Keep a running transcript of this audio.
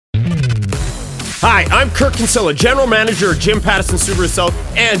Hi, I'm Kirk Kinsella, General Manager of Jim Pattison Subaru South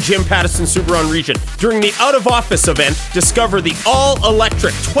and Jim Pattison Subaru on Region. During the Out of Office event, discover the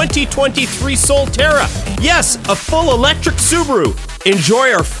all-electric 2023 Solterra. Yes, a full electric Subaru.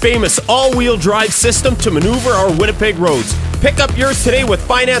 Enjoy our famous all-wheel drive system to maneuver our Winnipeg roads. Pick up yours today with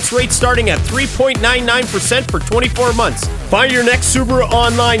finance rates starting at 3.99% for 24 months. Find your next Subaru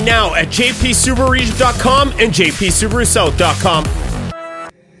online now at jpsubaruregion.com and jpsubarusouth.com.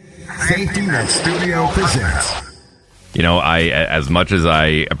 Safety Net Studio presents. You know, as much as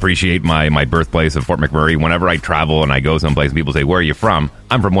I appreciate my birthplace of Fort McMurray, whenever I travel and I go someplace and people say, "Where are you from?"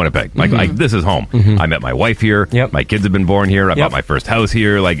 I'm from Winnipeg. Like this is home. I met my wife here. Yep. My kids have been born here. I bought my first house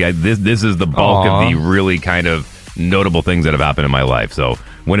here. This is the bulk of the really kind of notable things that have happened in my life. So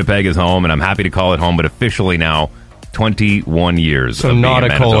Winnipeg is home, and I'm happy to call it home. But officially now, 21 years. So of not a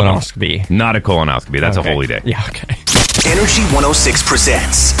being in colonoscopy. Not a colonoscopy. That's a holy day. Yeah. Okay. Energy 106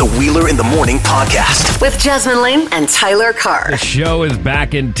 presents the Wheeler in the Morning podcast with Jasmine Lane and Tyler Carr. The show is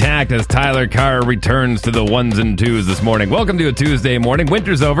back intact as Tyler Carr returns to the ones and twos this morning. Welcome to a Tuesday morning.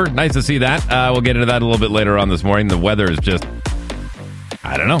 Winter's over. Nice to see that. We'll get into that a little bit later on this morning. The weather is just,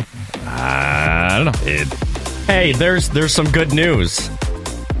 I don't know. Hey, there's some good news.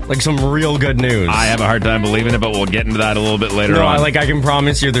 Like some real good news. I have a hard time believing it, but we'll get into that a little bit later on. I can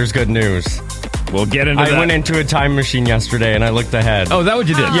promise you there's good news. We'll get into that. I went into a time machine yesterday and I looked ahead. Oh, is that what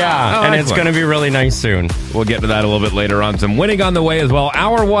you did? Yeah, and it's going to be really nice soon. We'll get to that a little bit later on. Some winning on the way as well.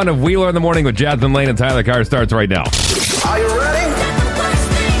 Hour one of Wheeler in the Morning with Jasmine Lane and Tyler Carr starts right now. Are you ready?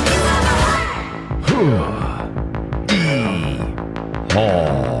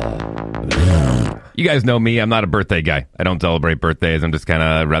 You guys know me. I'm not a birthday guy. I don't celebrate birthdays. I'm just kind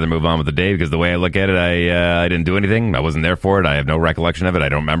of rather move on with the day because the way I look at it, I didn't do anything. I wasn't there for it. I have no recollection of it. I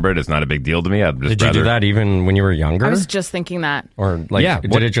don't remember it. It's not a big deal to me. Did you do that even when you were younger? I was just thinking that. Or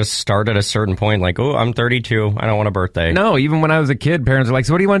did it just start at a certain point? Like, oh, I'm 32. I don't want a birthday. No, even when I was a kid, parents are like,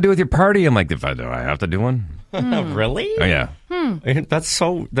 "So what do you want to do with your party?" I'm like, "Do I have to do one?" Really? Oh yeah.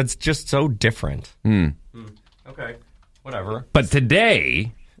 That's just so different. Okay, whatever. But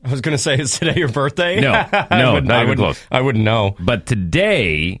today, I was going to say, is today your birthday? No, not even close. I wouldn't know. But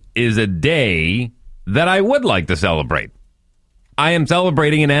today is a day that I would like to celebrate. I am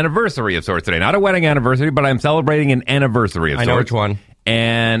celebrating an anniversary of sorts today. Not a wedding anniversary, but I'm celebrating an anniversary of sorts. I know which one.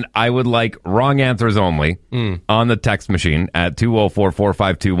 And I would like wrong answers only on the text machine at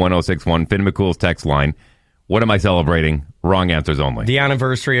 204-452-1061, Finn McCool's text line. What am I celebrating? Wrong answers only. The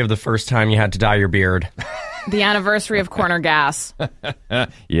anniversary of the first time you had to dye your beard. The anniversary of corner gas.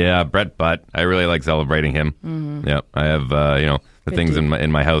 Yeah, Brett Butt. I really like celebrating him. Mm-hmm. Yeah, I have the things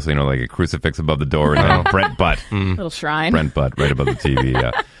in my house. Like a crucifix above the door and Brett Butt, little shrine. Brent Butt right above the TV. Yeah.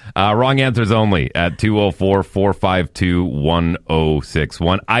 Wrong answers only at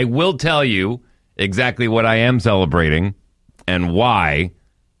 204-452-1061. I will tell you exactly what I am celebrating and why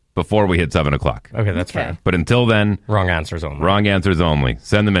before we hit 7 o'clock. Okay, that's fair. But until then... Wrong answers only. Wrong answers only.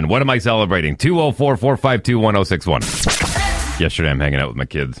 Send them in. What am I celebrating? 204-452-1061. Yesterday, I'm hanging out with my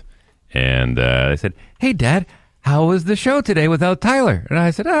kids, and they said, "Hey, Dad, how was the show today without Tyler?" And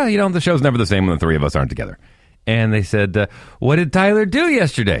I said, the show's never the same when the three of us aren't together. And they said, "What did Tyler do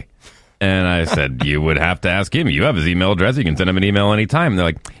yesterday?" And I said, "You would have to ask him. You have his email address. You can send him an email anytime." And they're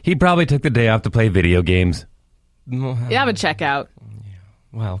like, "He probably took the day off to play video games." Yeah, but check out.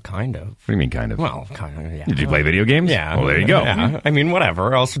 Well, kind of. What do you mean, kind of? Well, kind of, yeah. Did you play video games? Yeah. Well, there you go. Yeah. I mean,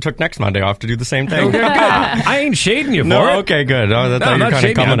 whatever. I also took next Monday off to do the same thing. I ain't shading you for it. Okay, good. Oh, that's how you're kind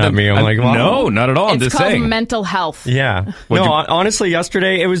of coming at me. I'm like, well, no, not at all. I'm it's just called saying. mental health. Yeah. Honestly,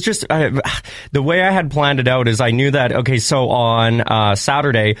 yesterday, it was just, the way I had planned it out is I knew that, okay, so on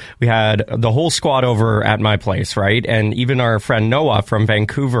Saturday, we had the whole squad over at my place, right? And even our friend Noah from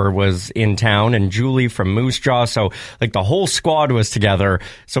Vancouver was in town, and Julie from Moose Jaw. So, the whole squad was together.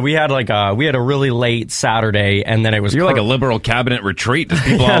 So we had a really late Saturday, and then it was... You're like a liberal cabinet retreat. There's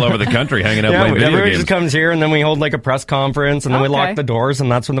people all over the country hanging out playing video everyone games. Just comes here, and then we hold a press conference, and then we lock the doors,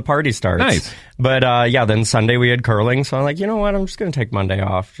 and that's when the party starts. Nice. But then Sunday we had curling, so I'm like, you know what? I'm just going to take Monday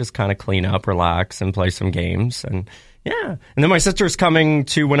off, just kind of clean up, relax, and play some games, and... Yeah. And then my sister's coming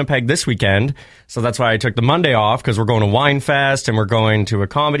to Winnipeg this weekend, so that's why I took the Monday off, because we're going to Wine Fest, and we're going to a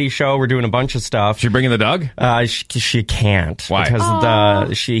comedy show. We're doing a bunch of stuff. She bringing the dog? She can't. Why?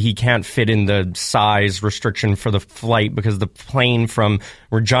 Because he can't fit in the size restriction for the flight, because the plane from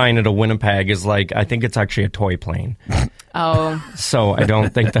Regina to Winnipeg is I think it's actually a toy plane. Oh. So I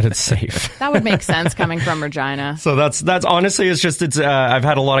don't think that it's safe. That would make sense coming from Regina. So that's honestly, I've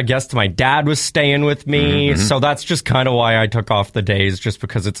had a lot of guests. My dad was staying with me. So that's just kind of why I took off the days, just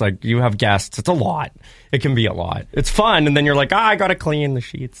because it's you have guests. It's a lot. It can be a lot. It's fun. And then you're like, I got to clean the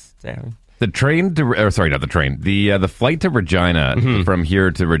sheets. Damn. The train to, or sorry, not the train. The flight to Regina from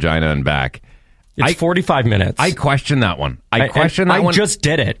here to Regina and back. It's 45 minutes. I question that one. I question that one. I just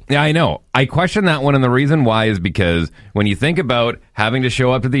did it. Yeah, I know. I question that one, and the reason why is because when you think about having to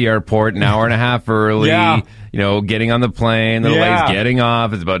show up to the airport an hour and a half early, getting on the plane, the delays getting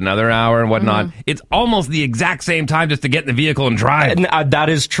off, it's about another hour and whatnot. It's almost the exact same time just to get in the vehicle and drive. That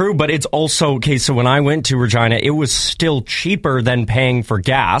is true, but it's also, okay, so when I went to Regina, it was still cheaper than paying for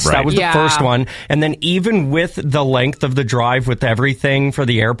gas. Right. That was the first one. And then even with the length of the drive with everything for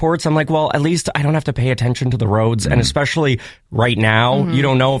the airports, I'm like, well, at least I don't have to pay attention to the roads. And especially right now, you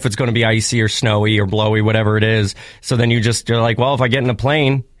don't know if it's going to be icy or snowy or blowy, whatever it is. So then you're like, well, if I get in a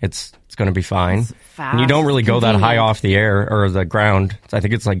plane, it's going to be fine. And you don't really go that high off the air or the ground. I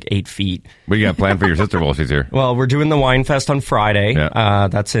think it's like 8 feet. What do you got planned for your sister while she's here? Well, we're doing the Wine Fest on Friday. Yeah.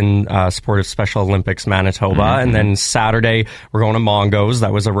 That's in support of Special Olympics Manitoba. And then Saturday, we're going to Mongo's.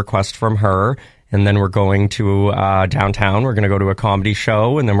 That was a request from her. And then we're going to downtown. We're going to go to a comedy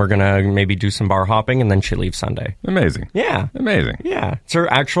show. And then we're going to maybe do some bar hopping. And then she leaves Sunday. Amazing. Yeah. Amazing. Yeah. It's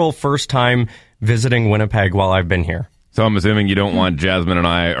her actual first time visiting Winnipeg while I've been here. So I'm assuming you don't want Jasmine and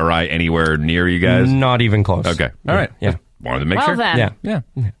I anywhere near you guys? Not even close. Okay. All right. Yeah. Just wanted to make Well sure. then. Yeah.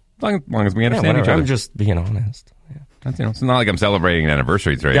 As long as we understand each whatever. other. I'm just being honest. Yeah. That's, it's not like I'm celebrating an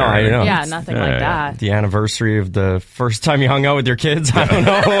anniversary today. Yeah, I know. Yeah, nothing like that. The anniversary of the first time you hung out with your kids? I don't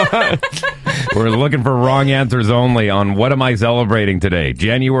know. We're looking for wrong answers only on What Am I Celebrating Today?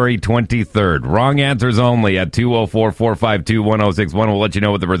 January 23rd. Wrong answers only at 204-452-1061. We'll let you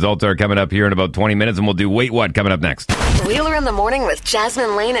know what the results are coming up here in about 20 minutes, and we'll do Wait What coming up next. Wheeler in the Morning with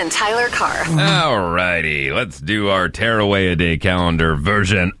Jasmine Lane and Tyler Carr. All righty. Let's do our Tearaway a Day calendar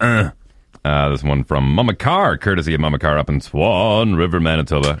version. This one from Mama Carr, courtesy of Mama Carr up in Swan River,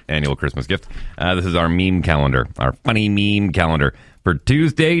 Manitoba. Annual Christmas gift. This is our meme calendar, our funny meme calendar for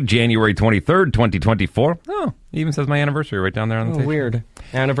Tuesday, January 23rd, 2024. Oh, it even says my anniversary right down there on the page. Weird.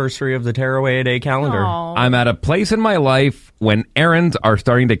 Anniversary of the Tearaway a Day calendar. Aw. I'm at a place in my life when errands are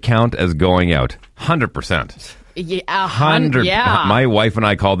starting to count as going out. 100%. Yeah, 100. Yeah. My wife and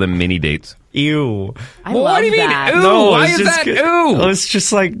I call them mini dates. Ew. I Well, love what do you mean? that. Ooh, No, why it's is just that good. ooh? It's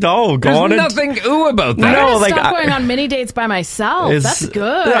just like, no, go There's on nothing ooh about I'm that. gonna No, like, stop I- going on mini dates by myself. That's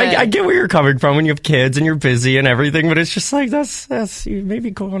good. I get where you're coming from when you have kids and you're busy and everything, but it's just like, that's you maybe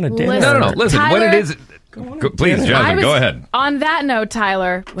go on a dinner. Listen, No. Listen, what Tyler, it is... Please, I Jasmine, was- go ahead. On that note,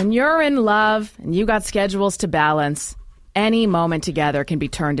 Tyler, when you're in love and you got schedules to balance, any moment together can be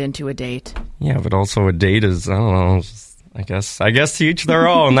turned into a date. Yeah, but also a date is, I don't know, I guess to each their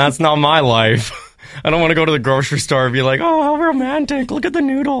own. That's not my life. I don't want to go to the grocery store and be like, oh, how romantic. Look at the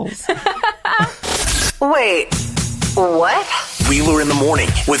noodles. Wait, what? Wheeler in the Morning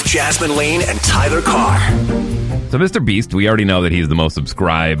with Jasmine Lane and Tyler Carr. So Mr. Beast, we already know that he's the most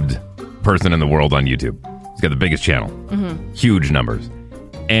subscribed person in the world on YouTube. He's got the biggest channel. Huge numbers.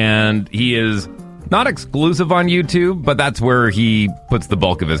 And he is not exclusive on YouTube, but that's where he puts the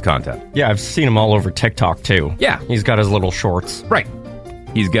bulk of his content. Yeah, I've seen him all over TikTok, too. Yeah. He's got his little shorts. Right.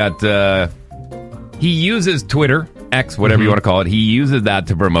 He's got, he uses Twitter, X, whatever you want to call it. He uses that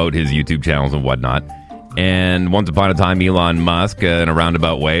to promote his YouTube channels and whatnot. And once upon a time, Elon Musk, in a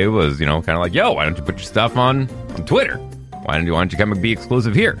roundabout way, was, kind of like, yo, why don't you put your stuff on Twitter? Why don't you come and be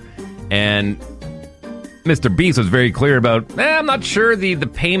exclusive here? And Mr. Beast was very clear about, I'm not sure the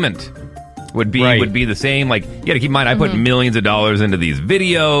payment would be the same. Like, you got to keep in mind, I put millions of dollars into these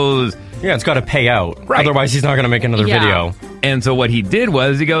videos. Yeah, it's got to pay out. Right. Otherwise, he's not going to make another Yeah. video. And so what he did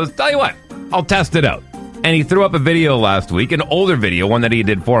was, he goes, tell you what, I'll test it out. And he threw up a video last week, an older video, one that he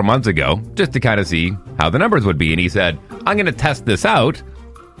did 4 months ago, just to kind of see how the numbers would be. And he said, I'm going to test this out,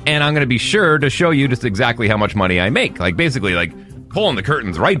 and I'm going to be sure to show you just exactly how much money I make. Like, basically, like, pulling the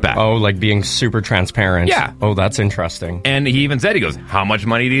curtains right back. Oh, like being super transparent. Yeah. Oh, that's interesting. And he even said, he goes, how much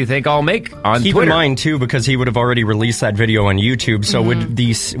money do you think I'll make on Keep Twitter? in mind, too, because he would have already released that video on YouTube. So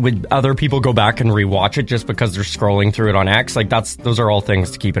would other people go back and rewatch it just because they're scrolling through it on X? Like, those are all things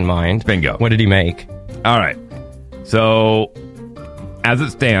to keep in mind. Bingo. What did he make? All right. So, as it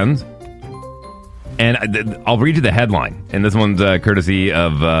stands, and I'll read you the headline, and this one's courtesy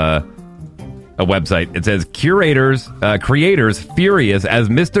of a website. It says, creators furious as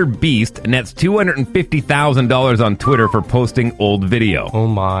Mr. Beast nets $250,000 on Twitter for posting old video. Oh,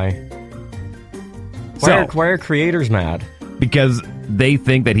 my. Why are creators mad? Because they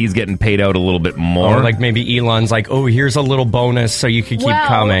think that he's getting paid out a little bit more. Or like maybe Elon's like, oh, here's a little bonus so you could keep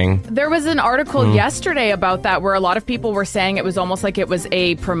coming. There was an article yesterday about that where a lot of people were saying it was almost like it was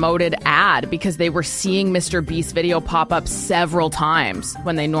a promoted ad because they were seeing Mr. Beast's video pop up several times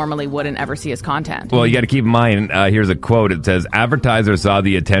when they normally wouldn't ever see his content. Well, you got to keep in mind, here's a quote. It says, advertisers saw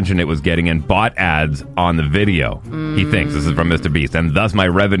the attention it was getting and bought ads on the video. He thinks, this is from Mr. Beast, and thus my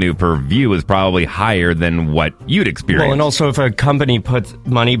revenue per view is probably higher than what you'd experience. Well, and also if a company puts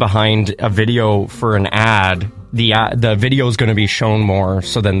money behind a video for an ad, the video is going to be shown more,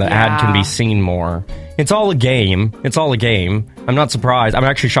 so then the ad can be seen more. It's all a game. I'm not surprised. I'm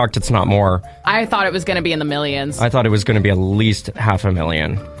actually shocked it's not more. I thought it was going to be in the millions. I thought it was going to be at least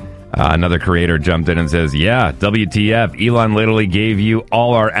 500,000. Another creator jumped in and says, yeah, WTF, Elon literally gave you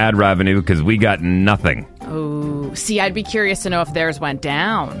all our ad revenue because we got nothing. Oh, see, I'd be curious to know if theirs went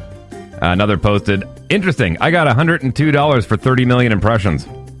down. Another posted, interesting, I got $102 for 30 million impressions.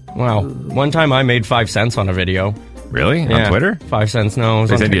 Wow. One time I made 5 cents on a video. Really? On Twitter? 5 cents? No, it was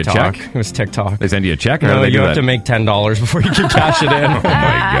They on send TikTok. you a check? It was TikTok. They send you a check? Or No, how do they you do have that? to make $10 before you can cash it in. Oh, my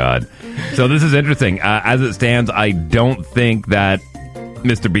God. So this is interesting. As it stands, I don't think that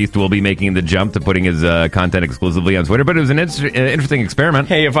Mr. Beast will be making the jump to putting his content exclusively on Twitter, but it was an interesting experiment.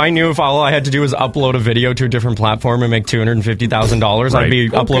 Hey, if I knew if all I had to do was upload a video to a different platform and make $250,000, I'd be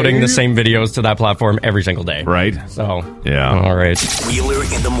uploading the same videos to that platform every single day. Right? So, yeah. All right. Wheeler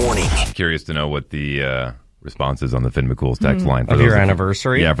in the morning. Curious to know what the response is on the Finn McCool's text line. Of your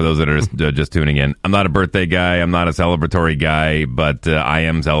anniversary? Yeah, for those that are just tuning in. I'm not a birthday guy. I'm not a celebratory guy, but I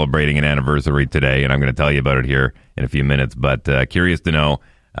am celebrating an anniversary today, and I'm going to tell you about it here in a few minutes. But curious to know,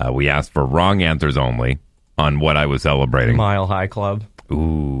 we asked for wrong answers only on what I was celebrating. Mile High Club.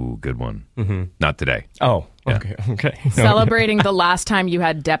 Ooh, good one. Mm-hmm. Not today. Oh, Yeah. okay. Celebrating the last time you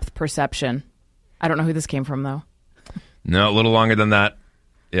had depth perception. I don't know who this came from, though. No, a little longer than that.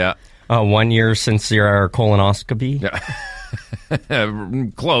 Yeah. 1 year since your colonoscopy.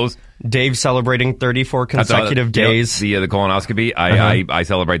 Close. Dave celebrating 34 consecutive days. The colonoscopy, I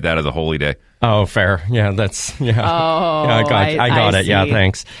celebrate that as a holy day. Oh, fair. Yeah, that's, yeah. Oh, yeah, I got it. Yeah, see.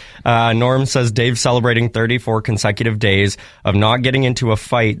 thanks. Norm says Dave celebrating 34 consecutive days of not getting into a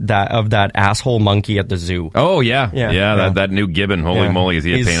fight of that asshole monkey at the zoo. Oh, yeah. Yeah. That new gibbon. Holy moly, is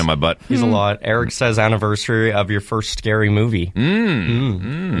he a pain in my butt. He's a lot. Eric says anniversary of your first scary movie. A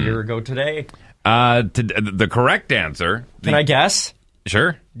year ago today. The correct answer. Can I guess?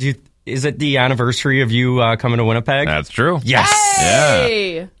 Sure. Is it the anniversary of you coming to Winnipeg? That's true. Yes.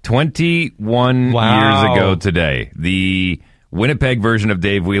 Hey! 21 Wow. years ago today. The Winnipeg version of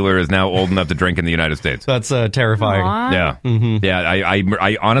Dave Wheeler is now old enough to drink in the United States. That's terrifying. Aw. Yeah. Yeah,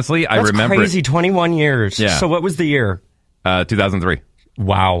 I honestly, I That's remember crazy. 21 years. Yeah. So what was the year? 2003.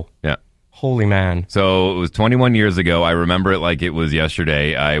 Wow. Yeah. Holy man. So it was 21 years ago. I remember it like it was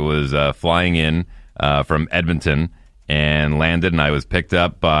yesterday. I was flying in from Edmonton and landed, and I was picked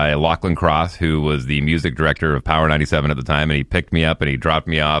up by Lachlan Cross, who was the music director of Power 97 at the time, and he picked me up and he dropped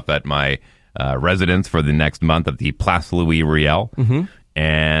me off at my residence for the next month at the Place Louis Riel.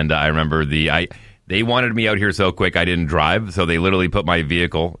 And I remember they wanted me out here so quick I didn't drive, so they literally put my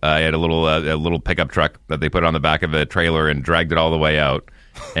vehicle. I had a little pickup truck that they put on the back of a trailer and dragged it all the way out.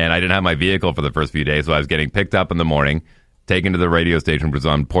 And I didn't have my vehicle for the first few days, so I was getting picked up in the morning, taken to the radio station, which was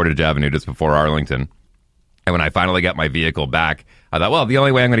on Portage Avenue just before Arlington. And when I finally got my vehicle back, I thought, well, the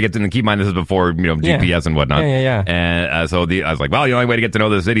only way I'm going to get to, and keep in mind this is before GPS and whatnot. Yeah. And so I was like, well, the only way to get to know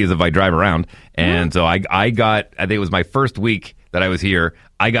the city is if I drive around. And so I think it was my first week that I was here.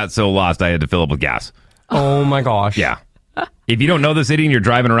 I got so lost I had to fill up with gas. Oh my gosh. Yeah. If you don't know the city and you're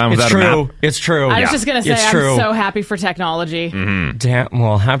driving around It's without a true. map. It's true. I was just going to say, It's I'm true. so happy for technology. Damn.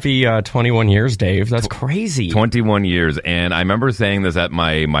 Well, happy 21 years, Dave. That's crazy. 21 years. And I remember saying this at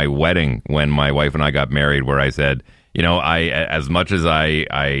my wedding when my wife and I got married, where I said, as much as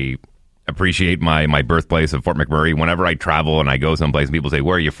I appreciate my birthplace of Fort McMurray, whenever I travel and I go someplace and people say,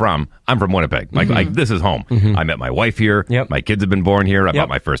 where are you from? I'm from Winnipeg. Like this is home. I met my wife here. Yep. My kids have been born here. I Yep. bought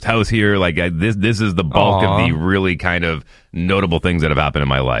my first house here. This is the bulk of the really kind of notable things that have happened in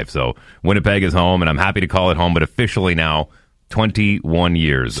my life. So Winnipeg is home, and I'm happy to call it home, but officially now 21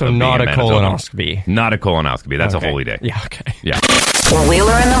 years. So of being not in a Manitoba. colonoscopy. Not a colonoscopy. That's Okay. a holy day. Yeah, okay. Yeah.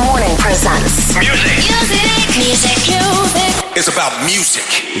 Wheeler in the Morning presents Music. It's about music.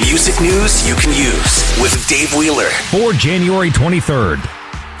 Music news you can use with Dave Wheeler. For January 23rd,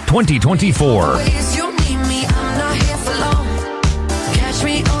 2024.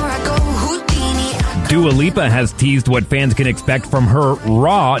 Dua Lipa has teased what fans can expect from her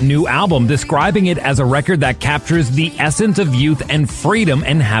Raw new album, describing it as a record that captures the essence of youth and freedom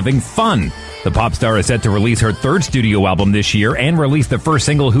and having fun. The pop star is set to release her third studio album this year and release the first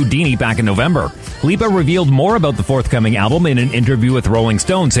single, Houdini, back in November. Lipa revealed more about the forthcoming album in an interview with Rolling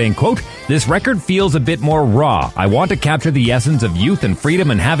Stone, saying, quote, "This record feels a bit more raw. I want to capture the essence of youth and freedom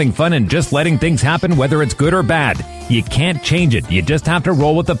and having fun and just letting things happen, whether it's good or bad. You can't change it. You just have to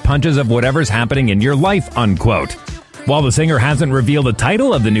roll with the punches of whatever's happening in your life," unquote. While the singer hasn't revealed the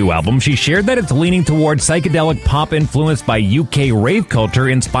title of the new album, she shared that it's leaning towards psychedelic pop influenced by UK rave culture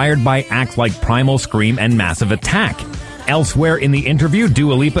inspired by acts like Primal Scream and Massive Attack. Elsewhere in the interview,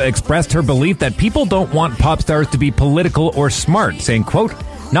 Dua Lipa expressed her belief that people don't want pop stars to be political or smart, saying, quote,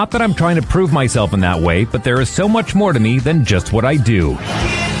 "Not that I'm trying to prove myself in that way, but there is so much more to me than just what I do."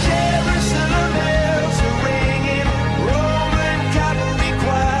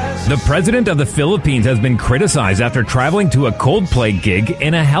 The president of the Philippines has been criticized after traveling to a Coldplay gig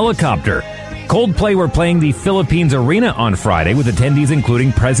in a helicopter. Coldplay were playing the Philippines Arena on Friday with attendees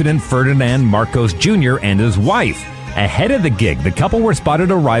including President Ferdinand Marcos Jr. and his wife. Ahead of the gig, the couple were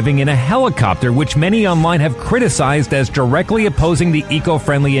spotted arriving in a helicopter, which many online have criticized as directly opposing the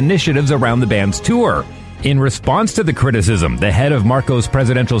eco-friendly initiatives around the band's tour. In response to the criticism, the head of Marcos'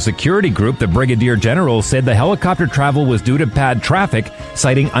 presidential security group, the Brigadier General, said the helicopter travel was due to bad traffic,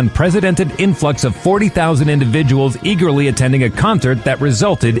 citing unprecedented influx of 40,000 individuals eagerly attending a concert that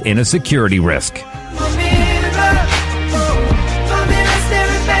resulted in a security risk.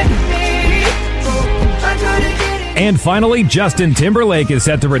 And finally, Justin Timberlake is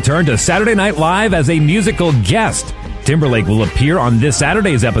set to return to Saturday Night Live as a musical guest. Timberlake will appear on this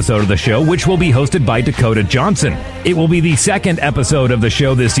Saturday's episode of the show, which will be hosted by Dakota Johnson. It will be the second episode of the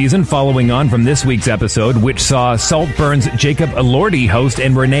show this season, following on from this week's episode, which saw Saltburn's Jacob Elordi host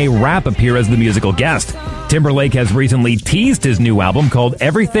and Renee Rapp appear as the musical guest. Timberlake has recently teased his new album called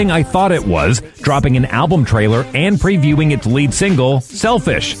Everything I Thought It Was, dropping an album trailer and previewing its lead single,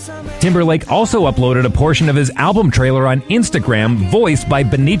 Selfish. Timberlake also uploaded a portion of his album trailer on Instagram, voiced by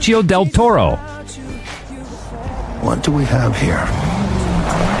Benicio del Toro. What do we have here?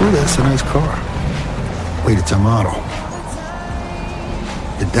 Ooh, that's a nice car. Wait, it's a model.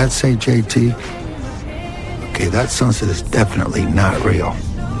 Did that say JT? Okay, that sunset is definitely not real.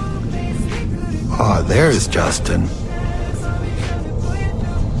 Oh, there's Justin.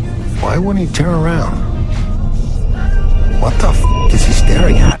 Why wouldn't he turn around? What the f*** is he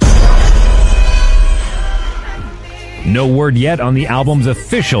staring at? No word yet on the album's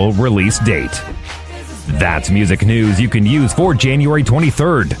official release date. That's music news you can use for January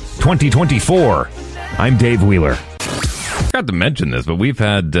 23rd, 2024. I'm Dave Wheeler. I forgot to mention this, but we've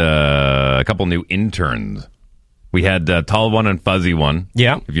had a couple new interns. We had Tall One and Fuzzy One,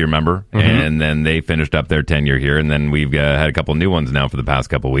 yeah, if you remember, and then they finished up their tenure here, and then we've had a couple new ones now for the past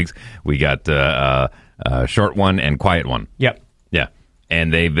couple weeks. We got Short One and Quiet One. Yep. Yeah.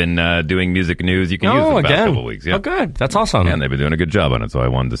 And they've been doing music news you can use for the past couple of weeks. Yeah. Oh, good. That's awesome. And they've been doing a good job on it, so I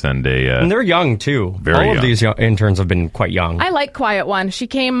wanted to send a... and they're young, too. Very All young. of these interns have been quite young. I like Quiet One. She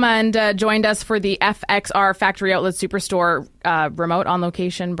came and joined us for the FXR Factory Outlet Superstore remote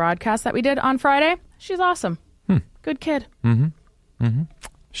on-location broadcast that we did on Friday. She's awesome. Good kid.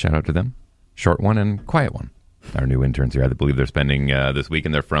 Shout out to them. Short One and Quiet One. Our new interns here. I believe they're spending this week,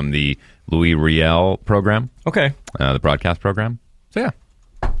 and they're from the Louis Riel program. Okay. The broadcast program. So, yeah.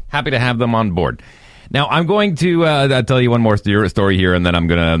 Happy to have them on board. Now, I'm going to tell you one more story here, and then I'm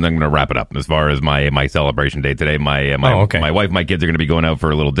gonna wrap it up. As far as my celebration day today, my wife, my kids are going to be going out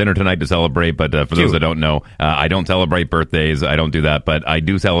for a little dinner tonight to celebrate. But for those that don't know, I don't celebrate birthdays. I don't do that, but I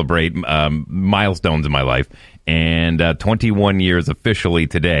do celebrate milestones in my life. And 21 years officially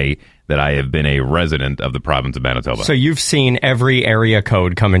today that I have been a resident of the province of Manitoba. So you've seen every area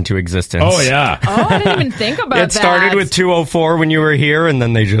code come into existence. Oh, yeah. Oh, I didn't even think about that. It started with 204 when you were here, and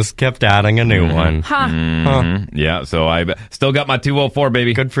then they just kept adding a new one. Yeah, so I've still got my 204,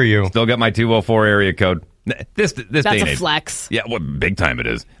 baby. Good for you. Still got my 204 area code. This day That's and a age. flex. Yeah, well, big time it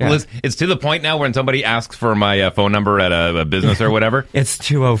is. Yeah. Well, it's to the point now when somebody asks for my phone number at a business or whatever. It's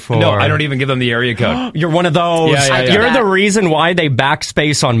 204. No, I don't even give them the area code. You're one of those. Yeah. You're the reason why they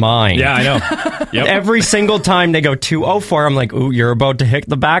backspace on mine. Yeah, I know. Yep. Every single time they go 204, I'm like, ooh, you're about to hit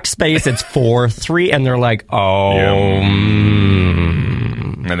the backspace. It's 43, and they're like, oh.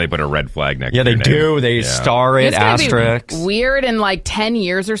 And they put a red flag next Yeah, to they your do. name. They star it, It's gonna asterisk. be weird in like 10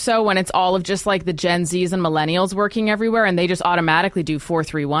 years or so when it's all of just like the Gen Zs and millennials working everywhere and they just automatically do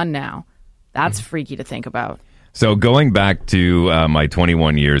 431 now. That's freaky to think about. So going back to my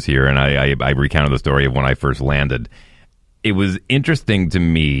 21 years here, and I recounted the story of when I first landed, it was interesting to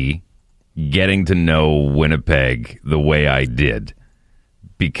me getting to know Winnipeg the way I did,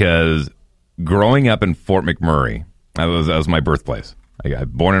 because growing up in Fort McMurray, that was my birthplace. I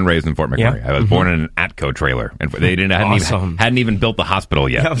got born and raised in Fort McMurray. I was born in an Atco trailer, and they hadn't even built the hospital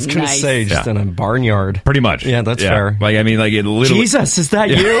yet. Yeah, I was going to say, just in a barnyard. Pretty much. Yeah, that's fair. Like, I mean, like, it literally... Jesus, is that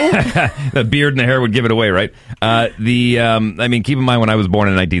you? The beard and the hair would give it away, right? I mean, keep in mind, when I was born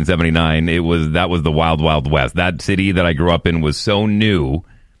in 1979, that was the wild, wild west. That city that I grew up in was so new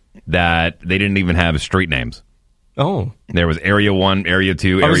that they didn't even have street names. Oh. There was Area 1, Area 2,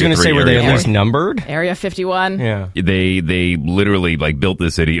 Area 3. I was going to say, were they at least numbered? Area 51. Yeah. They literally built the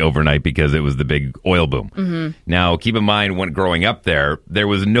city overnight because it was the big oil boom. Mm-hmm. Now, keep in mind, when growing up there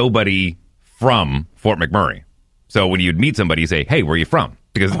was nobody from Fort McMurray. So when you'd meet somebody, you say, hey, where are you from?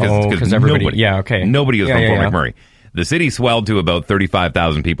 Because everybody, nobody was from Fort McMurray. The city swelled to about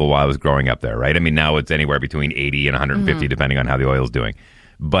 35,000 people while I was growing up there, right? I mean, now it's anywhere between 80 and 150, depending on how the oil's doing.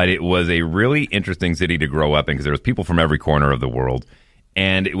 But it was a really interesting city to grow up in because there was people from every corner of the world,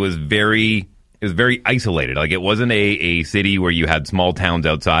 and it was very isolated. Like, it wasn't a city where you had small towns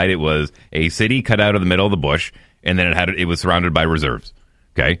outside. It was a city cut out of the middle of the bush, and then it was surrounded by reserves.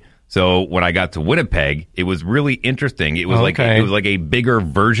 Okay, so when I got to Winnipeg, it was really interesting. It was like a bigger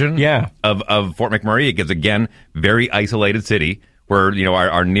version of Fort McMurray. It gets, again, very isolated city. Where,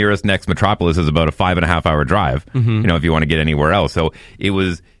 our nearest next metropolis is about a 5.5 hour drive, if you want to get anywhere else. So it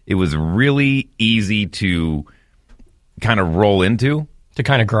was really easy to kind of roll into. To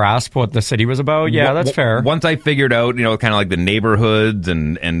kind of grasp what the city was about? Yeah, that's fair. Once I figured out, kind of like the neighborhoods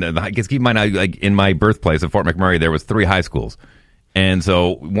and I guess keep in mind, like in my birthplace of Fort McMurray, there was 3 high schools. And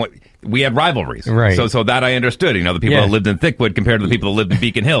so we had rivalries. Right. So that I understood. The people that lived in Thickwood compared to the people that lived in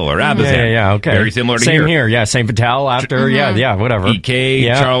Beacon Hill or Abbotsford. Yeah, okay. Very similar to Same here. Yeah, St. Vital after. Yeah, whatever. EK,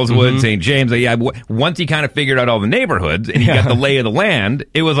 Charleswood, St. James. Yeah, once you kind of figured out all the neighborhoods and you got the lay of the land,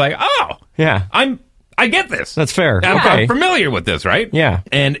 it was like, oh, yeah, I get this. That's fair. I'm familiar with this, right? Yeah.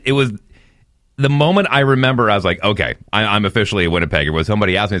 And it was... The moment I remember, I was like, okay, I'm officially a Winnipegger, was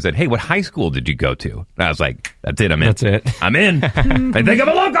somebody asked me and said, hey, what high school did you go to? And I was like, that's it, I'm in. That's it. I'm in. I think I'm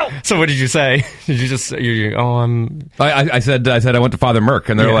a local. So what did you say? Did you just, I said I went to Father Merck,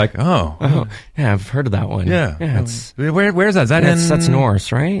 and they're like, oh. Yeah, I've heard of that one. Yeah. That's, where's that? That's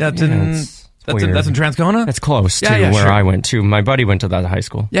Norris, right? That's in Transcona? That's close to where I went to. My buddy went to that high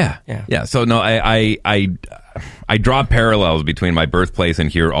school. Yeah. So no, I draw parallels between my birthplace and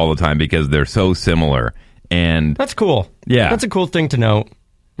here all the time because they're so similar. And that's cool. Yeah. That's a cool thing to note.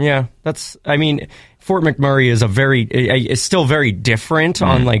 Yeah. Fort McMurray is still very different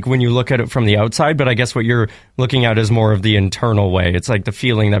on when you look at it from the outside, but I guess what you're looking at is more of the internal way. It's like the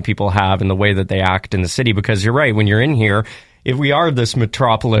feeling that people have and the way that they act in the city, because you're right, when you're in here, if we are this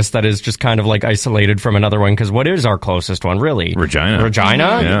metropolis that is just kind of like isolated from another one, because what is our closest one, really? Regina?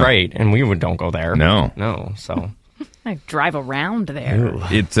 Yeah. Right. And we don't go there. No. So I drive around there. Ew.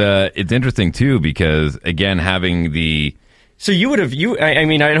 It's interesting too because, again, having the... So you would have, I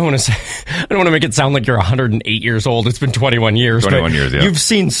mean, I don't want to make it sound like you're 108 years old. It's been 21 years. 21 years, yeah. You've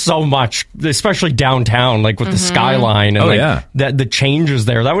seen so much, especially downtown, like with the skyline and the changes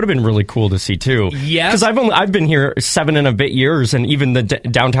there. That would have been really cool to see too. Yes. Because I've been here 7 and a bit years, and even the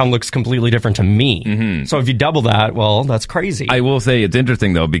downtown looks completely different to me. Mm-hmm. So if you double that, well, that's crazy. I will say it's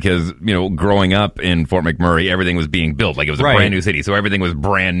interesting though, because, growing up in Fort McMurray, everything was being built. Like, it was a brand new city. So everything was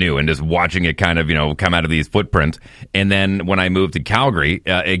brand new, and just watching it kind of, come out of these footprints. And then when I moved to Calgary,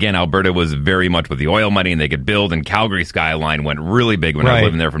 again, Alberta was very much with the oil money, and they could build, and Calgary skyline went really big when I was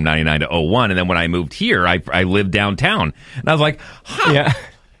living there from 99 to 01. And then when I moved here, I lived downtown, and I was like,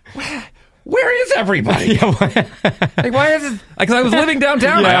 where is everybody? Like, why is it? Because I was living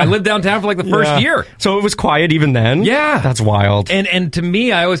downtown. I lived downtown for like the first year. So it was quiet even then? Yeah. That's wild. And to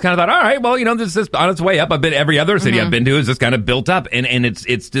me, I always kind of thought, all right, well, this is on its way up. I've been, every other city I've been to is just kind of built up. And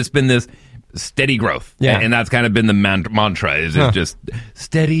it's just been this steady growth. Yeah. And that's kind of been the mantra, is just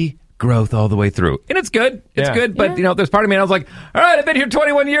steady growth all the way through. And it's good. It's good. But, there's part of me, and I was like, all right, I've been here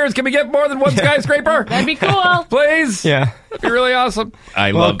 21 years. Can we get more than one skyscraper? That'd be cool. Please. Yeah. That'd be really awesome.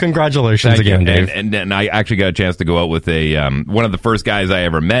 Congratulations again, Dave. And I actually got a chance to go out with one of the first guys I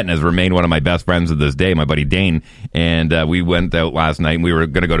ever met, and has remained one of my best friends to this day, my buddy Dane. And we went out last night, and we were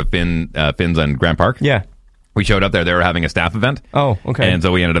going to go to Finn's on Grant Park. Yeah. We showed up there. They were having a staff event. Oh, okay. And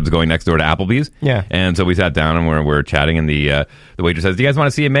so we ended up going next door to Applebee's. Yeah. And so we sat down, and we're chatting, and the waiter says, do you guys want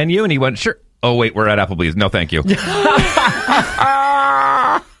to see a menu? And he went, sure. Oh, wait, we're at Applebee's. No, thank you.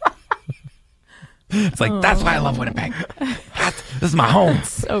 It's like, that's why I love Winnipeg. This is my home.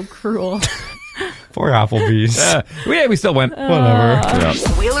 So cruel. Poor Applebee's. We still went. Whatever.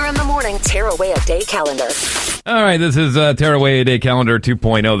 Wheeler in the Morning Tearaway a Day Calendar. All right, this is Tearaway a Day Calendar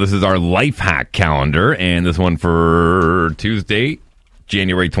 2.0. This is our life hack calendar, and this one for Tuesday,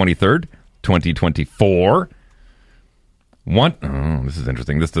 January 23rd, 2024. This is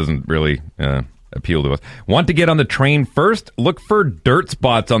interesting. This doesn't really appeal to us. Want to get on the train first? Look for dirt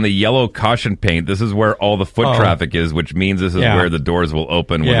spots on the yellow caution paint. This is where all the foot traffic is, which means this is where the doors will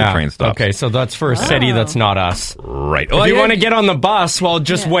open when the train stops. Okay, so that's for a city that's not us. Right. If you want to get on the bus, well,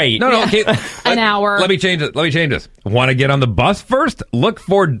 just wait. No, okay. An hour. Let me change this. Want to get on the bus first? Look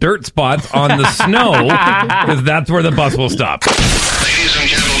for dirt spots on the snow, because that's where the bus will stop. Ladies and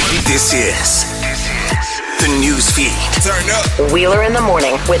gentlemen, this is the news feed. Turn up. Wheeler in the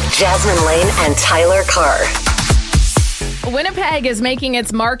Morning with Jasmine Lane and Tyler Carr. Winnipeg is making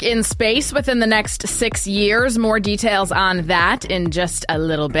its mark in space within the next 6 years. More details on that in just a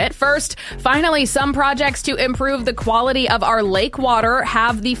little bit. First, finally, some projects to improve the quality of our lake water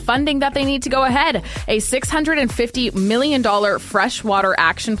have the funding that they need to go ahead. A $650 million freshwater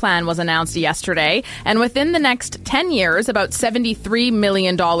action plan was announced yesterday. And within the next 10 years, about $73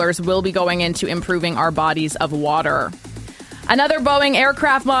 million will be going into improving our bodies of water. Another Boeing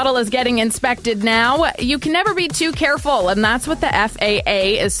aircraft model is getting inspected now. You can never be too careful, and that's what the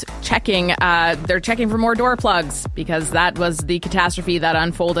FAA is checking. They're checking for more door plugs because that was the catastrophe that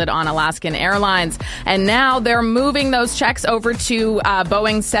unfolded on Alaskan Airlines. And now they're moving those checks over to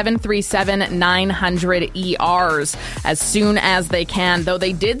Boeing 737-900ERs as soon as they can, though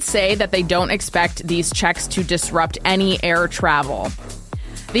they did say that they don't expect these checks to disrupt any air travel.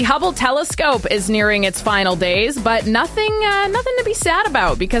 The Hubble telescope is nearing its final days, but nothing to be sad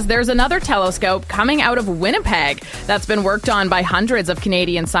about because there's another telescope coming out of Winnipeg that's been worked on by hundreds of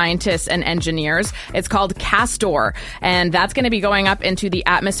Canadian scientists and engineers. It's called Castor, and that's going to be going up into the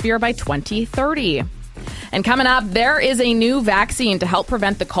atmosphere by 2030. And coming up, there is a new vaccine to help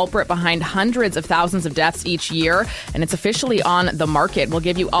prevent the culprit behind hundreds of thousands of deaths each year, and it's officially on the market. We'll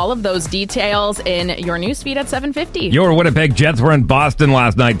give you all of those details in your newsfeed at 7:50. Your Winnipeg Jets were in Boston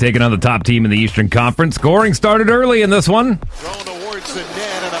last night, taking on the top team in the Eastern Conference. Scoring started early in this one. Thrown towards the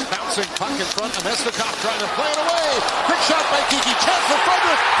net and a bouncing puck in front. Nemestikov trying to play it away. Quick shot by Kiki. Chance for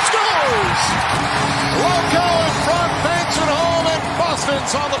Frederick. Scores! Loco in front, banks it home, and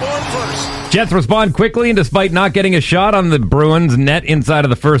Boston's on the board first. Jets respond quickly, and despite not getting a shot on the Bruins net inside of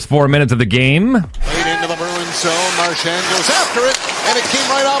the first 4 minutes of the game. Late into the Bruins zone, Marchand goes after it, and it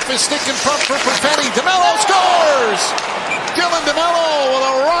came right off his stick in front for Perfetti. DeMello scores! Dylan DeMello with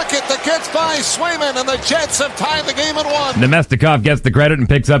a rocket that gets by Swayman, and the Jets have tied the game at 1. Nemestikov gets the credit and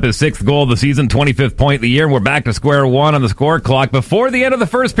picks up his 6th goal of the season, 25th point of the year, and we're back to square one on the score clock before the end of the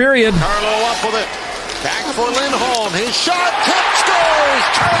first period. Carlo up with it. Back for Lindholm. His shot, tip, scores!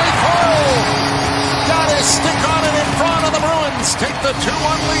 Charlie Cole got his stick on it in front of the Bruins. Take the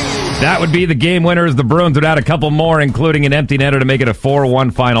 2-1 lead. That would be the game winners. The Bruins would add a couple more, including an empty netter to make it a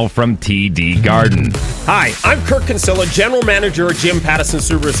 4-1 final from TD Garden. Hi, I'm Kirk Kinsella, General Manager at Jim Pattison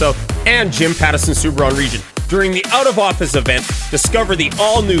Subaru South and Jim Pattison Subaru on Region. During the out-of-office event, discover the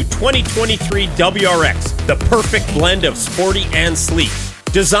all-new 2023 WRX, the perfect blend of sporty and sleek.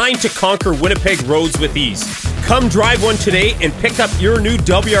 Designed to conquer Winnipeg roads with ease. Come drive one today and pick up your new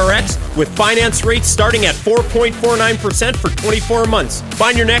WRX with finance rates starting at 4.49% for 24 months.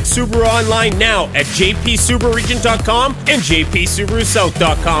 Find your next Subaru online now at jpsubaruregion.com and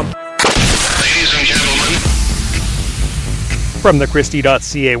jpsubarusouth.com. Ladies and gentlemen. From the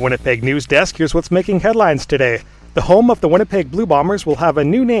Christie.ca Winnipeg News Desk, here's what's making headlines today. The home of the Winnipeg Blue Bombers will have a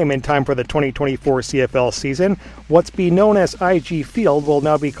new name in time for the 2024 CFL season. What's been known as IG Field will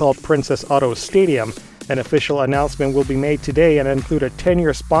now be called Princess Auto Stadium. An official announcement will be made today and include a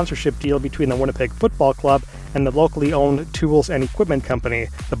 10-year sponsorship deal between the Winnipeg Football Club and the locally owned Tools and Equipment Company.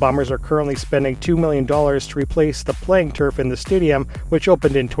 The Bombers are currently spending $2 million to replace the playing turf in the stadium, which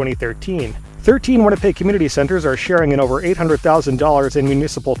opened in 2013. 13 Winnipeg community centers are sharing in over $800,000 in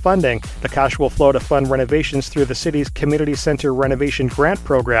municipal funding. The cash will flow to fund renovations through the city's Community Center Renovation Grant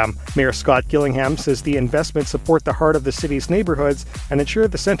Program. Mayor Scott Gillingham says the investments support the heart of the city's neighborhoods and ensure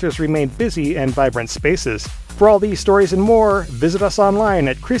the centers remain busy and vibrant spaces. For all these stories and more, visit us online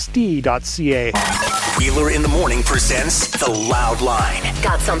at chrisd.ca. Wheeler in the Morning presents The Loud Line.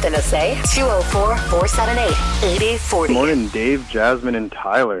 Got something to say? 204-478-8040. Good morning, Dave, Jasmine, and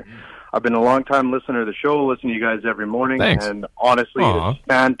Tyler. I've been a long-time listener to the show, listen to you guys every morning. Thanks. And honestly, it's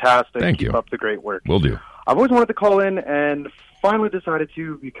fantastic. Thank Keep you. up the great work. Will do. I've always wanted to call in and finally decided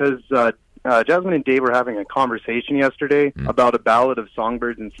to because Jasmine and Dave were having a conversation yesterday about a ballad of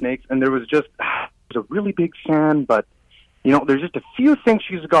songbirds and snakes, and there was just I was a really big fan, but there's just a few things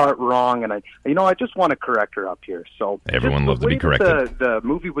she's got wrong, and I just want to correct her up here. So everyone loves to be corrected. The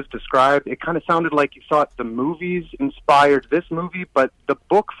movie was described, it kind of sounded like you thought the movies inspired this movie, but the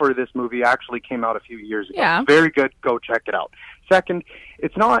book for this movie actually came out a few years ago. Yeah. Very good. Go check it out. Second,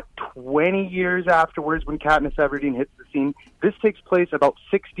 it's not 20 years afterwards when Katniss Everdeen hits the scene. This takes place about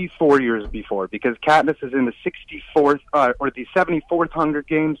 64 years before, because Katniss is in the 64th or the 74th Hunger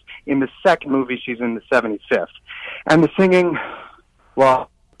Games. In the second movie, she's in the 75th. And the singing, well,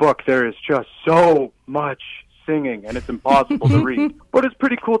 book, there is just so much singing, and it's impossible to read. But it's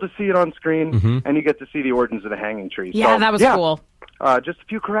pretty cool to see it on screen, and you get to see the Ordinance of the Hanging Tree. Yeah, that was cool. Just a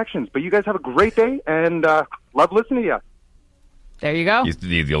few corrections. But you guys have a great day, and love listening to you. There you go. Do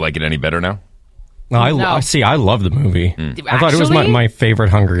you like it any better now? No, I love the movie. I thought it was my favorite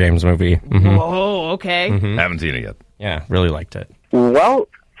Hunger Games movie. Whoa, okay. Haven't seen it yet. Yeah, really liked it. Well,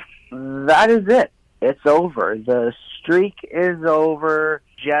 that is it. It's over. The streak is over.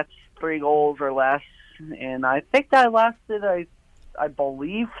 Jets 3 goals or less. And I think that lasted, I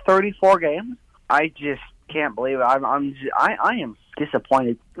believe, 34 games. I just can't believe it. I am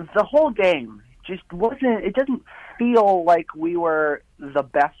disappointed. The whole game just wasn't. It doesn't feel like we were the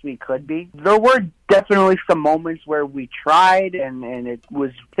best we could be. There were definitely some moments where we tried, and it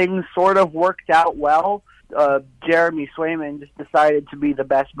was things sort of worked out well. Jeremy Swayman just decided to be the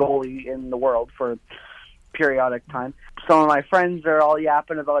best goalie in the world for periodic time. Some of my friends are all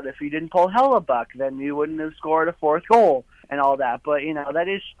yapping about if you didn't pull Hellebuck, then you wouldn't have scored a 4th goal and all that. But,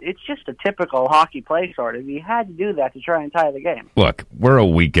 it's just a typical hockey play, sort of. You had to do that to try and tie the game. Look, we're a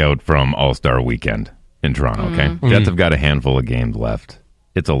week out from All-Star Weekend in Toronto, okay? Jets have got a handful of games left.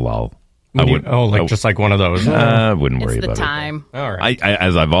 It's a lull. Just like one of those. I wouldn't worry It's about the time. All right.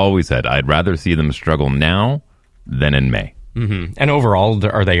 As I've always said, I'd rather see them struggle now than in May. And overall,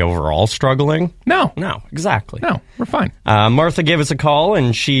 are they overall struggling? No, exactly. No, we're fine. Martha gave us a call,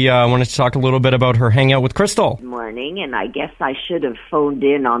 and she wanted to talk a little bit about her hangout with Crystal. Good morning, and I guess I should have phoned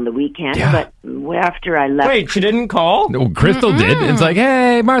in on the weekend, but after I left... Wait, she didn't call? No, Crystal did. It's like,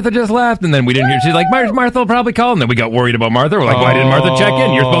 hey, Martha just left, and then we didn't hear. She's like, Martha will probably call, and then we got worried about Martha. We're like, why didn't Martha check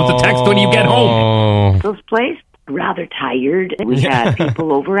in? You're supposed to text when you get home. Crystal's place, rather tired. We had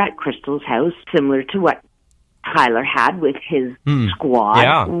people over at Crystal's house, similar to what Tyler had with his squad.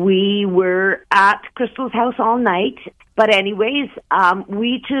 Yeah. We were at Crystal's house all night. But anyways,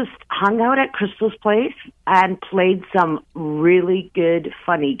 we just hung out at Crystal's place and played some really good,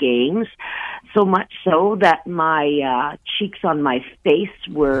 funny games. So much so that my cheeks on my face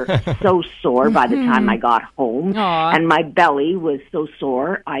were so sore by the time I got home. Aww. And my belly was so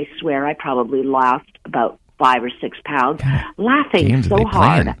sore, I swear I probably lost about 5 or 6 pounds, laughing so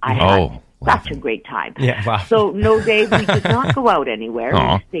hard. I had such a great time. Yeah, wow. So no, Dave, we did not go out anywhere.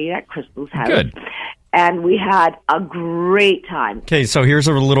 We stayed at Crystal's house. Good. And we had a great time. Okay, so here's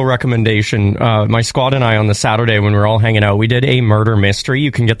a little recommendation. My squad and I on the Saturday when we were all hanging out, we did a murder mystery.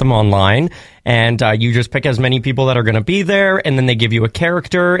 You can get them online. And you just pick as many people that are going to be there, and then they give you a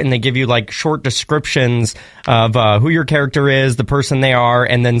character, and they give you like short descriptions of who your character is, the person they are,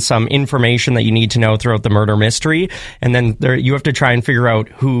 and then some information that you need to know throughout the murder mystery. And then you have to try and figure out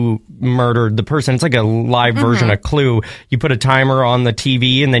who murdered the person. It's like a live version of Clue. You put a timer on the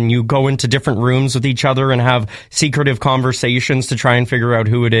TV, and then you go into different rooms with each other and have secretive conversations to try and figure out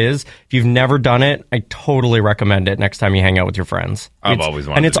who it is. If you've never done it, I totally recommend it next time you hang out with your friends. I've always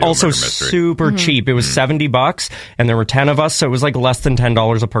wanted and it's to do a also murder mystery. super cheap. It was $70, and there were 10 of us, so it was like less than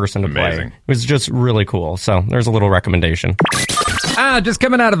 $10 a person to play. It was just really cool. So there's a little recommendation. Just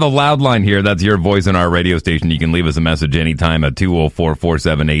coming out of the loud line here. That's your voice in our radio station. You can leave us a message anytime at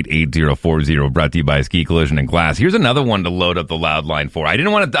 204-478-8040. Brought to you by Ski Collision and Glass. Here's another one to load up the loud line for. I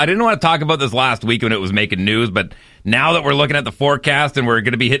didn't want to talk about this last week when it was making news, but now that we're looking at the forecast and we're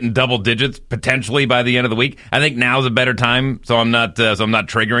going to be hitting double digits potentially by the end of the week, I think now's a better time. So I'm not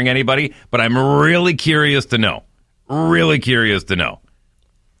triggering anybody, but I'm really curious to know. Really curious to know.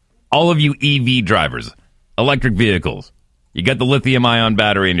 All of you EV drivers, electric vehicles. You got the lithium-ion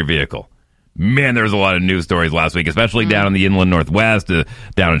battery in your vehicle. Man, there was a lot of news stories last week, especially down in the inland Northwest,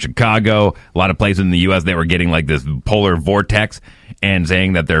 down in Chicago. A lot of places in the U.S., they were getting like this polar vortex and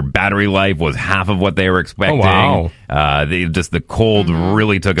saying that their battery life was half of what they were expecting. Oh, wow. The cold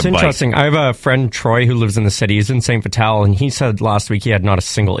really took a bite. It's interesting. I have a friend, Troy, who lives in the city. He's in St. Vital, and he said last week he had not a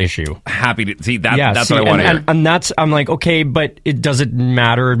single issue. Happy to see that. Yeah, that's what I want to hear. And that's, I'm like, okay, but does it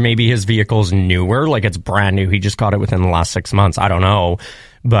matter? Maybe his vehicle's newer, like it's brand new. He just got it within the last 6 months. I don't know.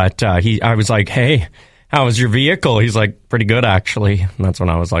 But I was like, hey, how was your vehicle? He's like, pretty good, actually. And that's when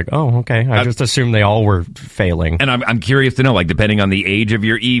I was like, oh, okay. I just assumed they all were failing. And I'm curious to know, like, depending on the age of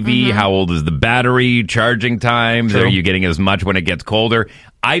your EV, how old is the battery, charging times? Are you getting as much when it gets colder?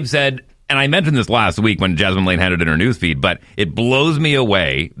 I've said, and I mentioned this last week when Jasmine Lane had it in her newsfeed, but it blows me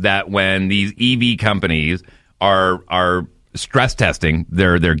away that when these EV companies are stress testing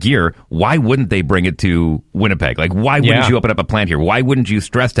their gear, why wouldn't they bring it to Winnipeg? Like, why wouldn't you open up a plant here? Why wouldn't you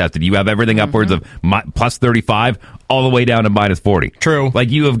stress test it? You have everything upwards of plus 35 all the way down to minus 40. True. Like,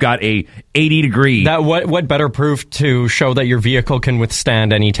 you have got a 80 degree. That what better proof to show that your vehicle can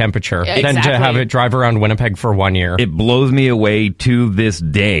withstand any temperature than to have it drive around Winnipeg for 1 year? It blows me away to this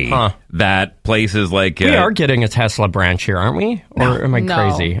day that places like we are getting a Tesla branch here, aren't we? Or am I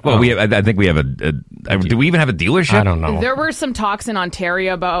crazy? Well, I think we have do we even have a dealership? I don't know. There were some talks in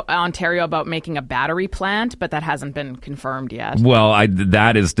Ontario about making a battery plant, but that hasn't been confirmed yet. Well,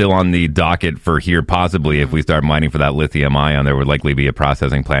 that is still on the docket for here. Possibly, if we start mining for that lithium ion, there would likely be a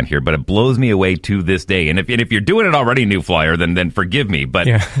processing plant here. But it blows me away to this day. And if you're doing it already, New Flyer, then forgive me. But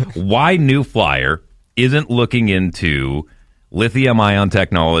why New Flyer isn't looking into lithium-ion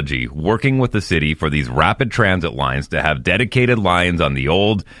technology, working with the city for these rapid transit lines to have dedicated lines on the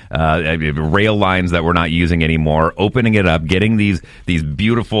old rail lines that we're not using anymore, opening it up, getting these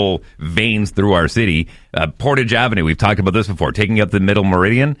beautiful veins through our city. Portage Avenue, we've talked about this before, taking up the Middle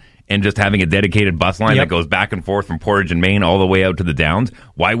Meridian and just having a dedicated bus line that goes back and forth from Portage and Maine all the way out to the Downs.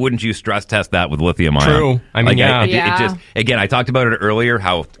 Why wouldn't you stress test that with lithium ion? True. I mean, it just, again, I talked about it earlier,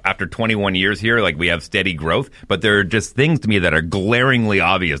 how after 21 years here, like, we have steady growth, but there are just things to me that are glaringly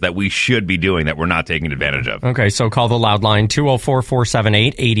obvious that we should be doing that we're not taking advantage of. Okay, so call the loud line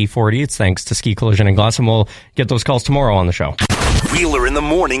 204-478-8040. It's thanks to Ski Collision and Glass, and we'll get those calls tomorrow on the show. Wheeler in the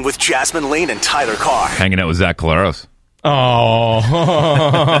Morning with Jasmine Lane and Tyler Carr. Hanging out with Zach Collaros.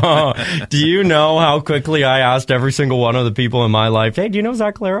 Oh, do you know how quickly I asked every single one of the people in my life, hey, do you know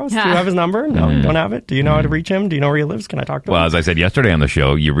Zach Claros? Do you have his number? No, you don't have it. Do you know how to reach him? Do you know where he lives? Can I talk to him? Well, as I said yesterday on the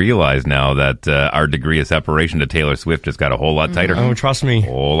show, you realize now that our degree of separation to Taylor Swift just got a whole lot tighter. Oh, trust me. A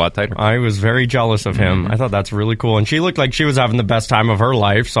whole lot tighter. I was very jealous of him. I thought that's really cool. And she looked like she was having the best time of her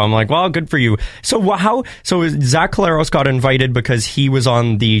life. So I'm like, well, good for you. So So Zach Claros got invited because he was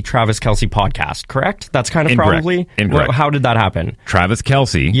on the Travis Kelce podcast, correct? That's kind of probably... Incorrect. How did that happen? Travis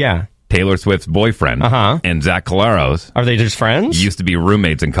Kelce, Taylor Swift's boyfriend, and Zach Collaros. Are they just friends? Used to be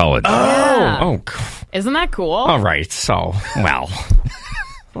roommates in college. Oh. Isn't that cool? All right. So, well,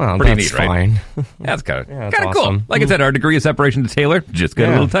 pretty that's neat, right? fine. That's kind of awesome. cool. Like I said, our degree of separation to Taylor just got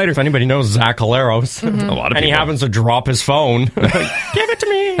a little tighter. If anybody knows Zach Collaros, a lot of and he people. happens to drop his phone, give it to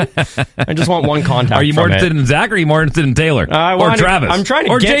me. I just want one contact. Are you more interested in Zach, or are you more interested in Taylor, or Travis,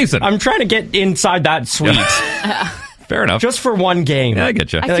 Jason? I'm trying to get inside that suite. Fair enough. Just for one game. Yeah, I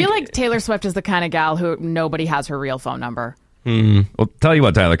get you. I feel like Taylor Swift is the kind of gal who nobody has her real phone number. Well, tell you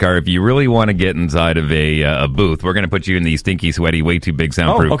what, Tyler Carr, if you really want to get inside of a booth, we're going to put you in the stinky, sweaty, way too big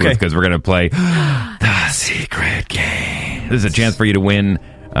soundproof booth, because we're going to play The Secret Game. This is a chance for you to win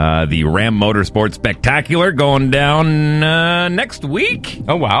the Ram Motorsports Spectacular going down next week.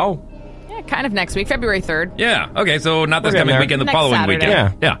 Oh, wow. Kind of next week, February 3rd. Yeah. Okay, so not this coming weekend, the Next following Saturday.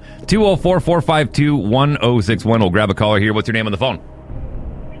 weekend. Yeah. 204-452-1061. We'll grab a caller here. What's your name on the phone?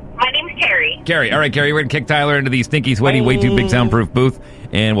 My name's Carrie. Carrie. All right, Carrie, we're going to kick Tyler into the stinky, sweaty, way too big soundproof booth,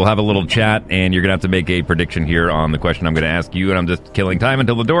 and we'll have a little chat, and you're going to have to make a prediction here on the question I'm going to ask you, and I'm just killing time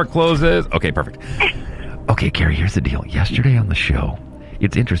until the door closes. Okay, perfect. Okay, Carrie, here's the deal. Yesterday on the show,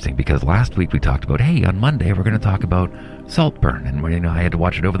 it's interesting because last week we talked about, hey, on Monday we're going to talk about Saltburn, and I had to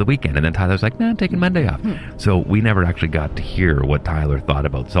watch it over the weekend, and then Tyler's like, I'm taking Monday off. So we never actually got to hear what Tyler thought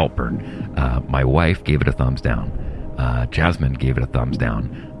about Saltburn. My wife gave it a thumbs down. Jasmine gave it a thumbs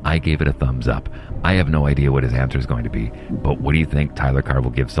down. I gave it a thumbs up. I have no idea what his answer is going to be, but what do you think Tyler Carr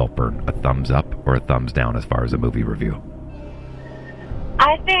will give Saltburn, a thumbs up or a thumbs down as far as a movie review?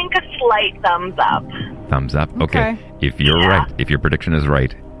 I think a slight thumbs up. Thumbs up? Okay. If you're right, if your prediction is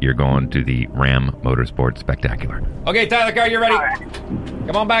right, you're going to the Ram Motorsports Spectacular. Okay, Tyler Carr, you ready?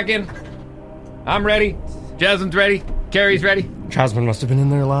 Come on back in. I'm ready. Jasmine's ready. Carrie's ready. Jasmine must have been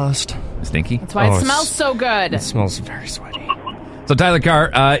in there last. Stinky? That's why it smells so good. It smells very sweaty. So, Tyler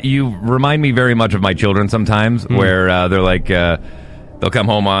Carr, you remind me very much of my children sometimes, where they're like, they'll come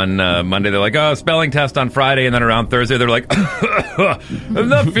home on Monday, they're like, oh, spelling test on Friday, and then around Thursday, they're like, I'm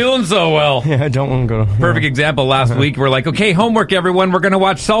not feeling so well. Yeah, I don't want to go. Perfect example, last week, we're like, okay, homework, everyone, we're going to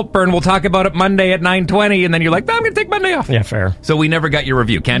watch Saltburn, we'll talk about it Monday at 9:20, and then you're like, no, I'm going to take Monday off. Yeah, fair. So we never got your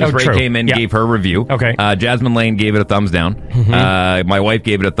review. Candice Ray came in, gave her review. Okay. Jasmine Lane gave it a thumbs down. My wife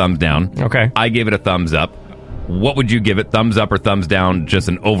gave it a thumbs down. Okay. I gave it a thumbs up. What would you give it? Thumbs up or thumbs down? Just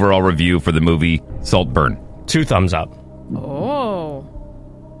an overall review for the movie Saltburn. 2 thumbs up. Oh.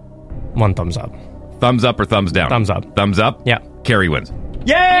 1 thumbs up. Thumbs up or thumbs down? Thumbs up. Thumbs up? Yeah. Carrie wins.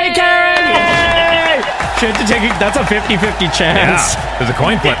 Yay, Carrie! Shit to take. That's a 50-50 chance. Yeah, there's a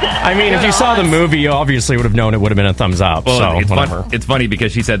coin flip. I mean, if you saw the movie, you obviously would have known it would have been a thumbs up. Well, so it's it's funny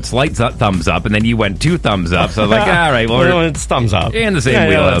because she said slight thumbs up, and then you went 2 thumbs up. So I was like, all right, well, it's thumbs up. In the same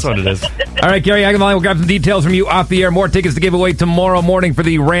wheelhouse. That's what it is. All right, Gary Agamali, we'll grab some details from you off the air. More tickets to give away tomorrow morning for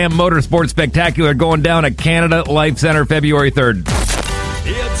the Ram Motorsports Spectacular going down at Canada Life Center February 3rd.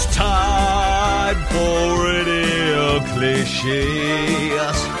 It's time for Radio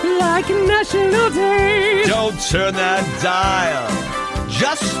Cliches. Like a national day. Don't turn that dial.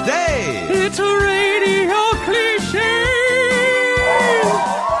 Just stay. It's a radio cliche.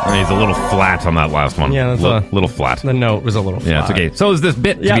 I mean, it's a little flat on that last one. Yeah, that's a little flat. The note was a little flat. Yeah, it's okay. So is this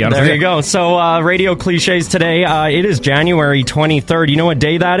bit, to be honest. There you go. So, radio cliches today. It is January 23rd. You know what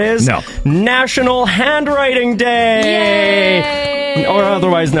day that is? No. National Handwriting Day. Yay! Or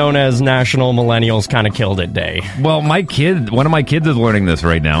otherwise known as National Millennials Kind of Killed It Day. Well, one of my kids is learning this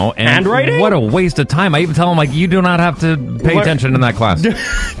right now. And handwriting? What a waste of time. I even tell him, like, you do not have to pay attention in that class.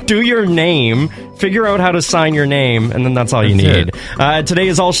 Do your name, figure out how to sign your name, and then that's all you need. Today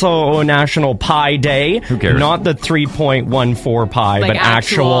is also National Pie Day. Who cares? Not the 3.14 pie, Like but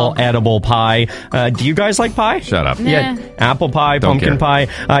actual edible pie. Do you guys like pie? Shut up. Nah. Yeah, apple pie, Don't pumpkin care.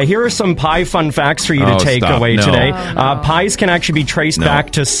 pie. Here are some pie fun facts for you to take away today. Pies can actually be traced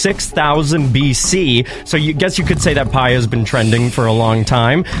back to 6000 BC, so you guess you could say that pie has been trending for a long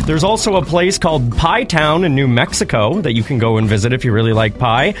time. There's also a place called Pie Town in New Mexico that you can go and visit if you really like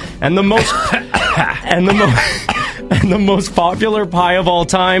pie. And the most and the most popular pie of all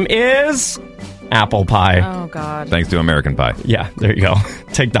time is apple pie. Oh, God. Thanks to American Pie. Yeah, there you go.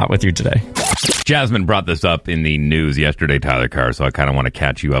 Take that with you today. Jasmine brought this up in the news yesterday, Tyler Carr, so I kind of want to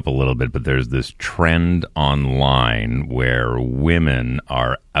catch you up a little bit, but there's this trend online where women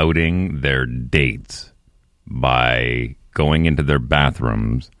are outing their dates by going into their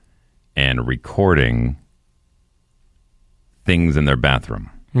bathrooms and recording things in their bathroom.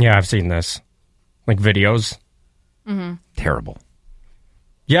 Yeah, I've seen this. Like videos. Mm-hmm. Terrible.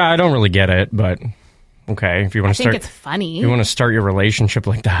 Yeah, I don't really get it, but okay, if you want to start, I think it's funny. If you want to start your relationship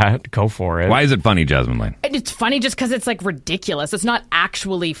like that, go for it. Why is it funny, Jasmine Lane? It's funny just because it's like ridiculous. It's not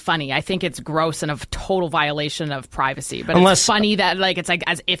actually funny. I think it's gross and a total violation of privacy. But it's funny that like it's like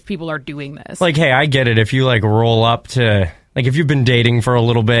as if people are doing this. Like, hey, I get it. If you like roll up to like if you've been dating for a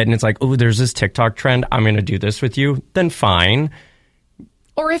little bit and it's like, oh, there's this TikTok trend, I'm going to do this with you, then fine.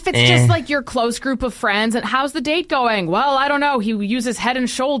 Or if it's just like your close group of friends and how's the date going? Well, I don't know. He uses Head and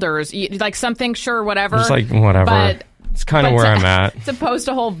Shoulders, like something, sure, whatever. Just like whatever. But, it's kind of where I'm at. To post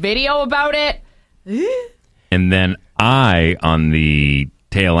a whole video about it. And then I, on the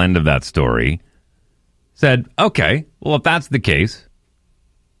tail end of that story, said, okay, well, if that's the case,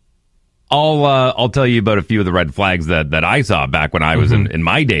 I'll tell you about a few of the red flags that I saw back when I was in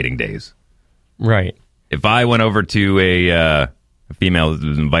my dating days. Right. If I went over to a female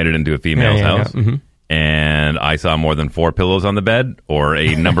was invited into a female's house, and I saw more than 4 pillows on the bed or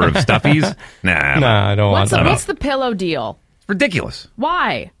a number of stuffies, I don't want that. What's the pillow deal? It's ridiculous.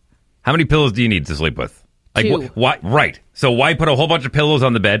 Why? How many pillows do you need to sleep with? Like, 2. Why? Right. So why put a whole bunch of pillows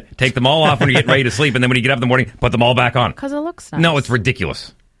on the bed, take them all off when you get ready to sleep, and then when you get up in the morning, put them all back on? Because it looks nice. No, it's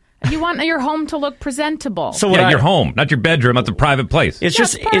ridiculous. You want your home to look presentable. So your home, not your bedroom. That's a private place. It's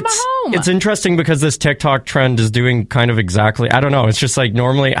just home. It's interesting because this TikTok trend is doing kind of exactly. I don't know. It's just like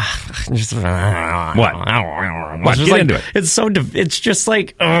normally. Just, what? Get like, into it. It's so. It's just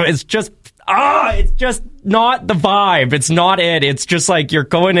like. It's just. It's just not the vibe. It's not it. It's just like you're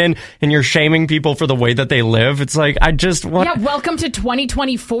going in and you're shaming people for the way that they live. It's like I just want. Yeah, welcome to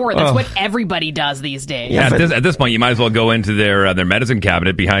 2024. That's what everybody does these days. Yeah, at this point, you might as well go into their medicine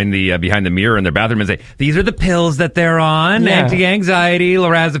cabinet behind the mirror in their bathroom and say, "These are the pills that they're on: anti-anxiety,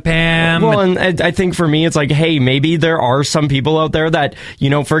 lorazepam." Well, and I think for me, it's like, hey, maybe there are some people out there that, you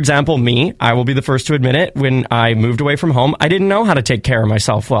know, for example, me, I will be the first to admit it. When I moved away from home, I didn't know how to take care of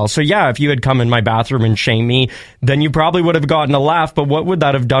myself well. So yeah, if you had come in my bathroom and shame me, then you probably would have gotten a laugh. But what would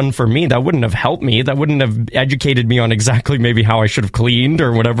that have done for me? That wouldn't have helped me. That wouldn't have educated me on exactly maybe how I should have cleaned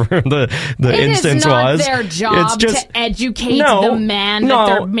or whatever the instance was. It's not their job to educate the man that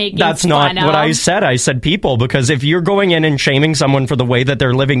they're making that's fun not what I said. I said people, because if you're going in and shaming someone for the way that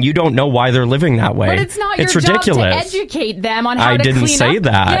they're living, you don't know why they're living that way. But it's not your ridiculous. job to educate them on how to clean up. I didn't say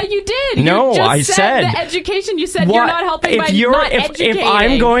that. Yeah, you did. No, you just I said the education. You said you're not helping by not educating. If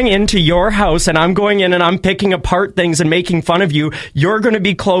I'm going into your house and I'm going in and I'm picking apart things and making fun of you, you're going to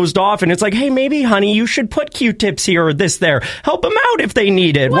be closed off. And it's like, hey, maybe, honey, you should put Q-tips here or this there. Help them out if they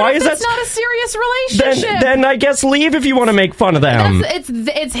need it. Why is that not a serious relationship. Then I guess leave if you want to make fun of them.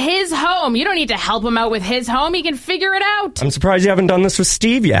 It's his home. You don't need to help him out with his home. He can figure it out. I'm surprised you haven't done this with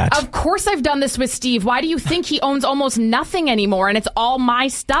Steve yet. Of course I've done this with Steve. Why do you think he owns almost nothing anymore and it's all my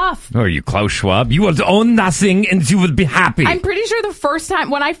stuff? Oh, are you Klaus Schwab? You will own nothing and you will be happy. I'm pretty sure the first time,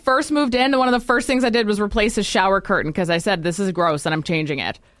 when I first moved in, one of the first things I did was replace his shower curtain because I said, this is gross and I'm changing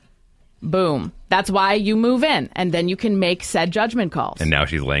it. Boom. That's why you move in, and then you can make said judgment calls. And now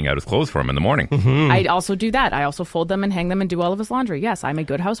she's laying out his clothes for him in the morning. I also do that. I also fold them and hang them and do all of his laundry. Yes, I'm a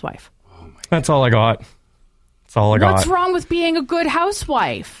good housewife. That's all I got. That's all I got. What's wrong with being a good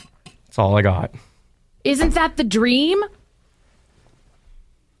housewife? That's all I got. Isn't that the dream?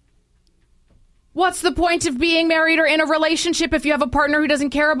 What's the point of being married or in a relationship if you have a partner who doesn't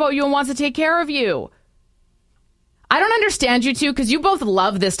care about you and wants to take care of you? I don't understand you two because you both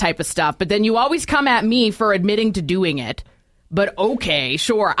love this type of stuff, but then you always come at me for admitting to doing it. But okay,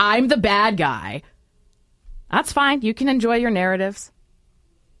 sure, I'm the bad guy. That's fine. You can enjoy your narratives.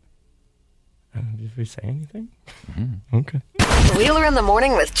 Did we say anything? Okay. Wheeler in the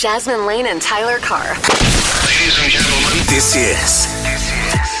Morning with Jasmine Lane and Tyler Carr. Ladies and gentlemen, this is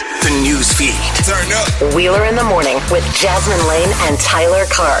the news feed. Turn up. Wheeler in the Morning with Jasmine Lane and Tyler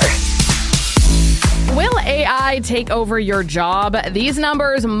Carr. Will AI take over your job? These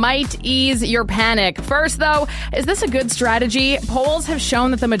numbers might ease your panic. First, though, is this a good strategy? Polls have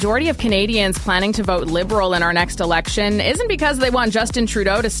shown that the majority of Canadians planning to vote Liberal in our next election isn't because they want Justin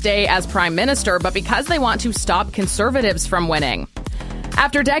Trudeau to stay as Prime Minister, but because they want to stop Conservatives from winning.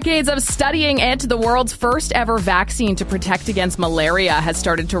 After decades of studying it, the world's first ever vaccine to protect against malaria has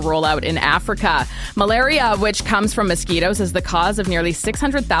started to roll out in Africa. Malaria, which comes from mosquitoes, is the cause of nearly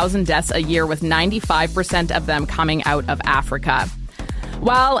 600,000 deaths a year, with 95% of them coming out of Africa.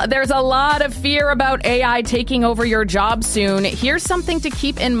 While there's a lot of fear about AI taking over your job soon, here's something to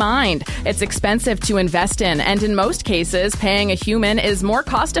keep in mind. It's expensive to invest in, and in most cases, paying a human is more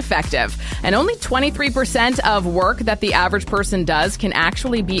cost-effective. And only 23% of work that the average person does can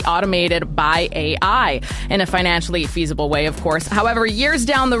actually be automated by AI, in a financially feasible way, of course. However, years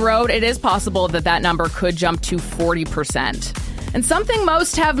down the road, it is possible that that number could jump to 40%. And something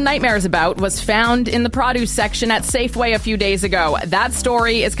most have nightmares about was found in the produce section at Safeway a few days ago. That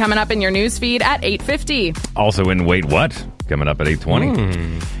story is coming up in your newsfeed at 8:50. Also in Wait What? Coming up at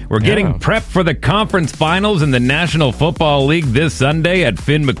 8:20. We're getting prepped for the conference finals in the National Football League this Sunday at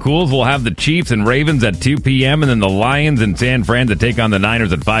Finn McCool's. We'll have the Chiefs and Ravens at 2 p.m. and then the Lions and San Fran to take on the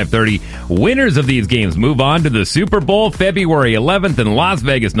Niners at 5:30. Winners of these games move on to the Super Bowl February 11th in Las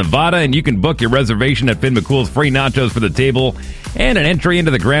Vegas, Nevada, and you can book your reservation at Finn McCool's. Free nachos for the table and an entry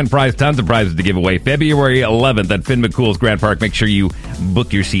into the grand prize. Tons of prizes to give away February 11th at Finn McCool's Grand Park. Make sure you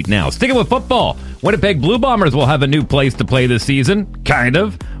book your seat now. Sticking with football, Winnipeg Blue Bombers will have a new place to play this season. Kind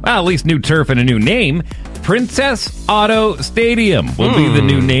of. Well, at least new turf and a new name. Princess Auto Stadium will be the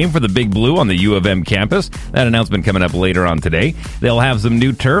new name for the Big Blue on the U of M campus. That announcement coming up later on today. They'll have some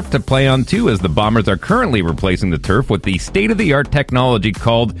new turf to play on, too, as the Bombers are currently replacing the turf with the state-of-the-art technology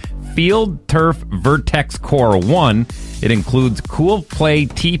called Field Turf Vertex Core 1. It includes Cool Play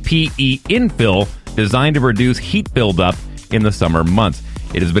TPE infill designed to reduce heat buildup in the summer months.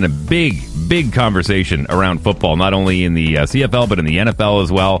 It has been a big conversation around football, not only in the CFL, but in the NFL as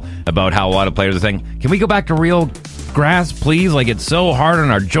well, about how a lot of players are saying, can we go back to real grass, please? Like, it's so hard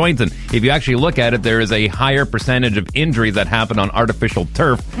on our joints. And if you actually look at it, there is a higher percentage of injuries that happen on artificial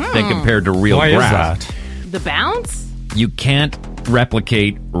turf than compared to real grass. Why is that? The bounce? You can't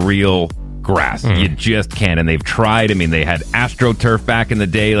replicate real grass. You just can't. And they've tried. I mean, they had AstroTurf back in the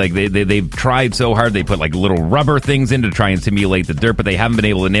day. Like they've tried so hard. They put like little rubber things in to try and simulate the dirt, but they haven't been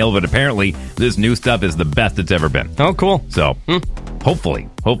able to nail it. Apparently, this new stuff is the best it's ever been. Oh, cool. So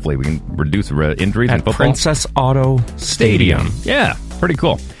hopefully we can reduce injuries in at football. Princess Auto Stadium. Yeah, pretty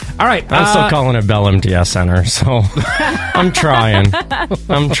cool. All right. I'm still calling it Bell MTS Center, so I'm trying. Say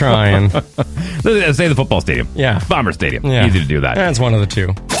the football stadium. Yeah. Bomber Stadium. Yeah. Easy to do that. That's one of the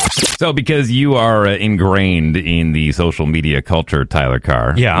two. So because you are ingrained in the social media culture, Tyler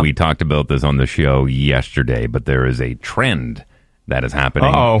Carr, we talked about this on the show yesterday, but there is a trend that is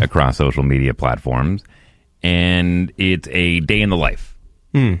happening across social media platforms, and it's a day in the life.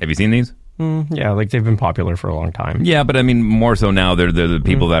 Have you seen these? Yeah, like they've been popular for a long time. Yeah, but I mean, more so now, they're the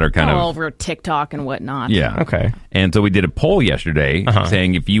people that are kind all of over TikTok and whatnot. Yeah. Okay. And so we did a poll yesterday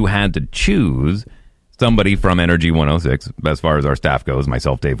saying if you had to choose somebody from Energy 106, as far as our staff goes,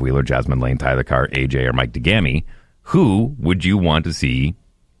 myself, Dave Wheeler, Jasmine Lane, Tyler Carr, AJ, or Mike DeGami, who would you want to see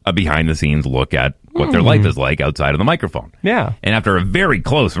a behind-the-scenes look at what their life is like outside of the microphone? Yeah. And after a very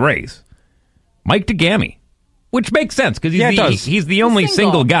close race, Mike DeGami, which makes sense because he's the only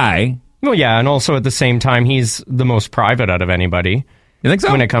single guy Well, yeah, and also at the same time, he's the most private out of anybody. You think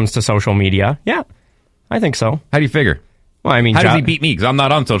so? When it comes to social media. Yeah, I think so. How do you figure? Well, I mean, how does he beat me? Because I'm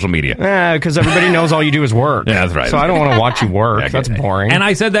not on social media. Because everybody knows all you do is work. Yeah, that's right. So I don't want to watch you work. Yeah, That's boring. And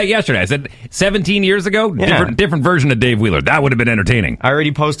I said that yesterday. I said 17 years ago, different version of Dave Wheeler. That would have been entertaining. I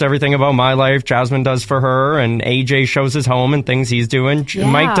already post everything about my life. Jasmine does for her, and AJ shows his home and things he's doing.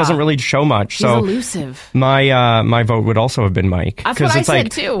 Yeah. Mike doesn't really show much. He's so elusive. My vote would also have been Mike. That's what I it's said, like,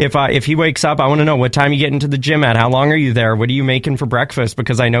 too. If he wakes up, I want to know what time you get into the gym at. How long are you there? What are you making for breakfast?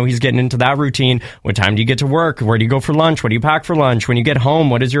 Because I know he's getting into that routine. What time do you get to work? Where do you go for lunch? What do you pack for lunch? When you get home,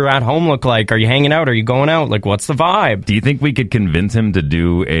 what does your at home look like? Are you hanging out? Are you going out? Like, what's the vibe? Do you think we could convince him to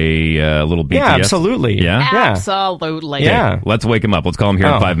do a little BTS? Yeah, absolutely. Yeah? Absolutely. Okay, let's wake him up. Let's call him here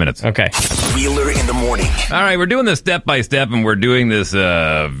in 5 minutes. Okay. Wheeler in the morning. All right, we're doing this step by step, and we're doing this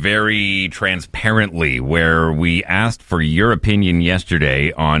very transparently, where we asked for your opinion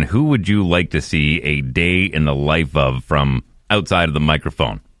yesterday on who would you like to see a day in the life of from outside of the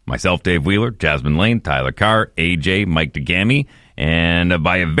microphone. Myself, Dave Wheeler, Jasmine Lane, Tyler Carr, AJ, Mike DeGami, and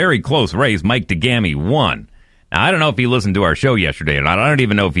by a very close race, Mike DeGami won. Now, I don't know if he listened to our show yesterday or not. I don't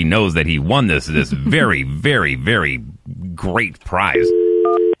even know if he knows that he won this very, very, very great prize.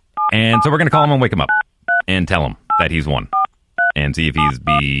 And so we're going to call him and wake him up and tell him that he's won and see if he's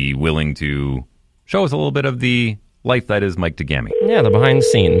be willing to show us a little bit of the life that is Mike DeGami. Yeah, the behind the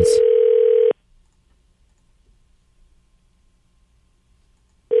scenes.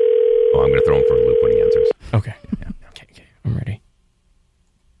 Oh, I'm going to throw him for a loop when he answers. Okay. Yeah. Okay. I'm ready.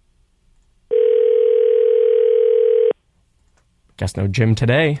 Guess no gym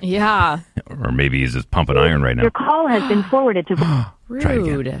today. Yeah. Or maybe he's just pumping iron right now. Your call has been forwarded to... Rude. Try it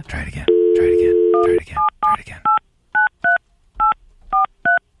again. Try it again. Try it again. Try it again. Try it again.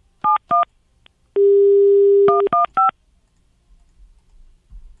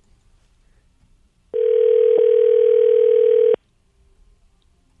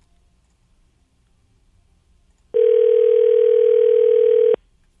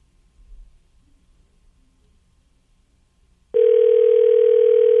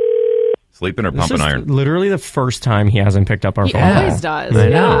 Sleeping or pumping iron? Literally the first time he hasn't picked up our He phone. always does. I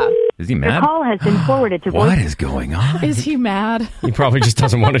know. Yeah. Is he Your mad? call has been forwarded to... What is going on? Is he mad? He probably just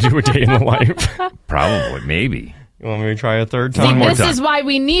doesn't want to do a day in the life. Probably, maybe. You want me to try a third See, time? this is why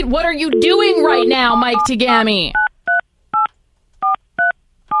we need... What are you doing right now, Mike Tagami?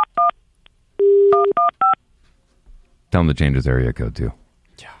 Tell him to change his area code, too.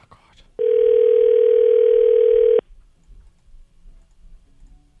 Yeah, God.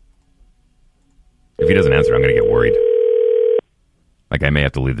 If he doesn't answer, I'm going to get worried. Like, I may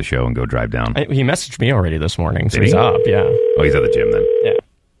have to leave the show and go drive down. He messaged me already this morning, so Did he's he? up, yeah. Oh, he's at the gym then? Yeah.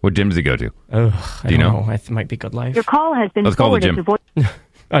 What gym does he go to? Do you know? It might be Good Life. Your call has been Let's call the forwarded gym. to...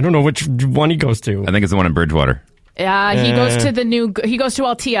 I don't know which one he goes to. I think it's the one in Bridgewater. Yeah, he goes to the new... He goes to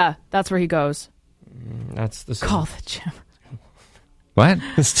Altea. That's where he goes. That's the... Call the gym. What?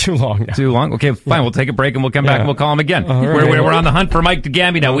 It's too long now. Too long? Okay, fine. We'll take a break and we'll come back and we'll call him again. All right. We're on the hunt for Mike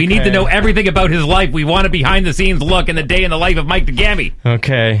DeGami now. We need to know everything about his life. We want a behind-the-scenes look in the day in the life of Mike DeGami.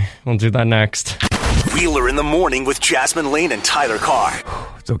 Okay, we'll do that next. Wheeler in the morning with Jasmine Lane and Tyler Carr.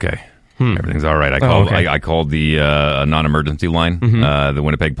 It's okay. Everything's all right. I called the non-emergency line, the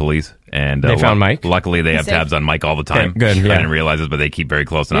Winnipeg police, and They found Mike? Luckily, they have tabs on Mike all the time. Okay, good, I yeah. didn't realize this, but they keep very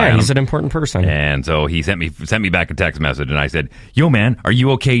close an eye Yeah, on he's him. an important person. And so he sent me back a text message, and I said, "Yo, man, are you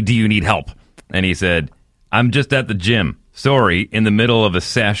okay? Do you need help?" And he said, "I'm just at the gym. Sorry, in the middle of a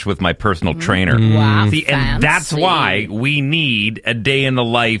sesh with my personal trainer." Wow, See, and that's fancy. why we need a day in the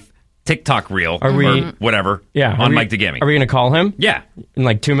life TikTok reel Are we- or whatever on Mike DeGami. Are we going to call him? Yeah. In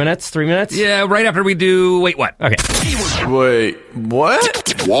like 2 minutes, 3 minutes? Yeah, right after we do... Wait, what? Okay. Wait,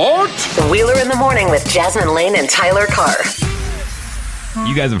 what? What? Wheeler in the morning with Jasmine Lane and Tyler Carr.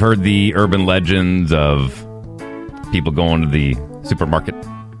 You guys have heard the urban legends of people going to the supermarket,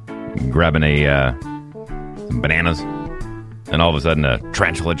 grabbing some bananas, and all of a sudden a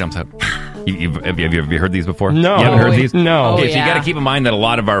tarantula jumps out. Have you heard these before? No. You haven't heard these? No. Okay, Oh, so you yeah. got to keep in mind that a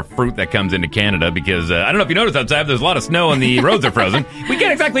lot of our fruit that comes into Canada, because I don't know if you noticed outside, there's a lot of snow and the roads are frozen. We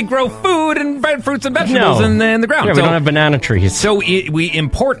can't exactly grow food and red fruits and vegetables No. in the ground. Yeah, we don't have banana trees. So we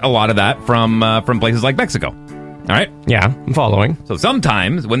import a lot of that from places like Mexico. All right? Yeah, I'm following. So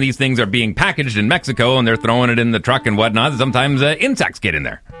sometimes when these things are being packaged in Mexico and they're throwing it in the truck and whatnot, sometimes insects get in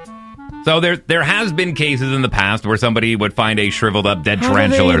there. So there has been cases in the past where somebody would find a shriveled up dead How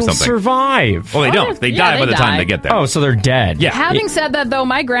tarantula do they or something. survive? Well, they don't. They die by the time they get there. Oh, so they're dead. Yeah. Having said that, though,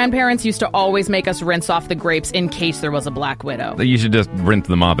 my grandparents used to always make us rinse off the grapes in case there was a black widow. You should just rinse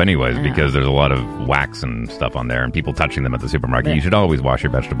them off anyways because there's a lot of wax and stuff on there and people touching them at the supermarket. Yeah. You should always wash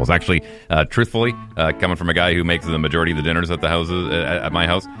your vegetables. Actually, truthfully, coming from a guy who makes the majority of the dinners at the houses at my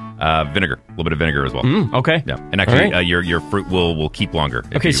house, vinegar, a little bit of vinegar as well. Okay. Yeah, and actually, All your fruit will keep longer.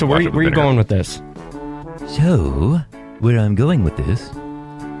 if Okay, you so wash where it with are you vinegar. going with this? So, where I'm going with this,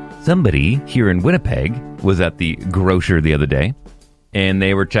 somebody here in Winnipeg was at the grocer the other day, and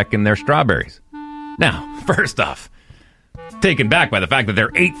they were checking their strawberries. Now, first off, taken back by the fact that they're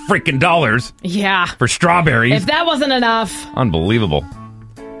 $8 freaking Yeah. for strawberries. If that wasn't enough. Unbelievable.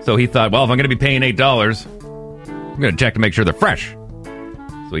 So he thought, well, if I'm going to be paying $8, I'm going to check to make sure they're fresh.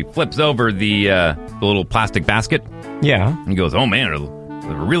 So he flips over the little plastic basket. Yeah. And he goes, oh man,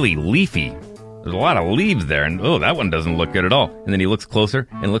 they're really leafy. There's a lot of leaves there, and oh, that one doesn't look good at all. And then he looks closer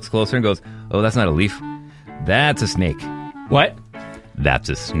and goes, oh, that's not a leaf. That's a snake. What? That's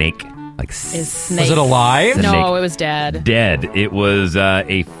a snake. Like, snake. Was it alive? Snake. No, it was dead. Dead. It was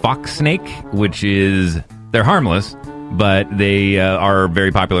a fox snake, which they're harmless, but they are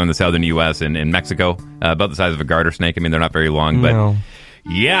very popular in the southern U.S. and in Mexico. About the size of a garter snake. I mean, they're not very long, but No.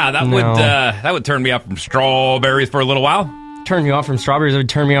 yeah, that would turn me off from strawberries for a little while. Turn me off from strawberries. It would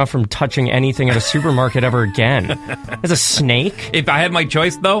turn me off from touching anything at a supermarket ever again. As a snake? If I had my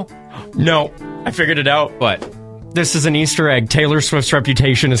choice, though? No. I figured it out. What? This is an Easter egg. Taylor Swift's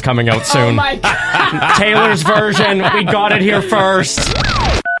Reputation is coming out soon. Oh my God. Taylor's version. We got it here first.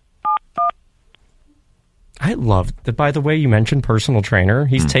 I love that. By the way, you mentioned personal trainer.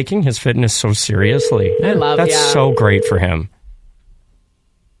 He's taking his fitness so seriously. I love That's yeah. so great for him.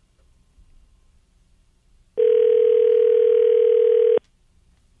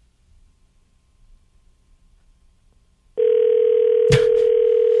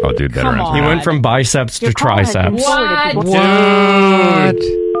 Oh, dude, better Come answer. on. He went from biceps to Your call has been triceps. forwarded to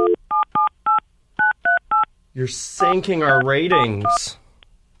What? You're sinking our ratings.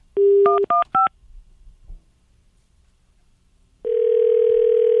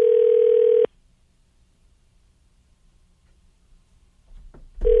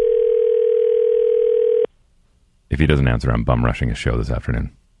 If he doesn't answer, I'm bum rushing his show this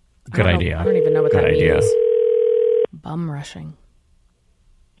afternoon. Good idea. I don't even know what Good that idea. means. Bum rushing.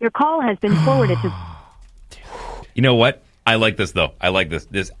 Your call has been forwarded to. You know what? I like this, though. I like this.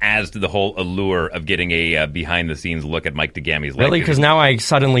 This adds to the whole allure of getting a behind-the-scenes look at Mike DeGami's life. Really? Because now I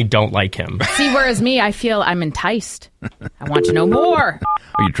suddenly don't like him. See, whereas me, I feel I'm enticed. I want to know more.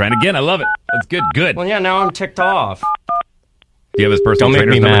 Are you trying again? I love it. That's good. Good. Well, yeah, now I'm ticked off. Do you have his personal Don't make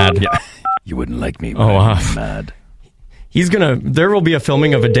trainer's me number? mad. Yeah. You wouldn't like me. Oh, I'm mad. There will be a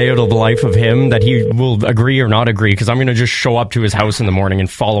filming of a day out of the life of him that he will agree or not agree, because I'm going to just show up to his house in the morning and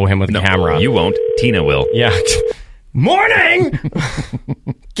follow him with a camera. You won't. Tina will. Yeah. Morning!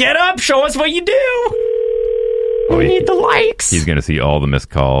 Get up, show us what you do! We need the likes! He's going to see all the missed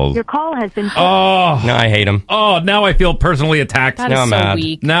calls. Your call has been. Oh, No, I hate him. oh! Now I feel personally attacked. That Now is I'm so mad.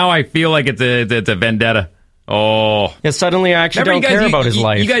 weak. Now I feel like it's a vendetta. Oh, Yeah, suddenly I actually Remember don't care about his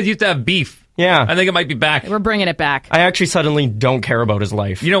life. You guys used to have beef. Yeah. I think it might be back. We're bringing it back. I actually suddenly don't care about his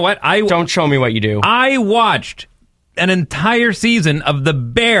life. You know what? Don't show me what you do. I watched an entire season of The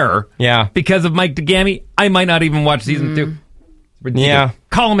Bear. Yeah. Because of Mike DeGami. I might not even watch season 2. It's ridiculous. Yeah.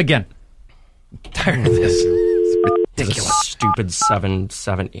 Call him again. I'm tired of this. It's It's a ridiculous. stupid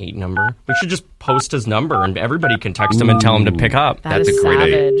 778 number. We should just post his number and everybody can text him and tell him to pick up. That That's is a great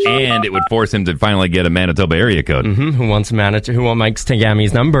savage. idea. And it would force him to finally get a Manitoba area code. Who wants Mike's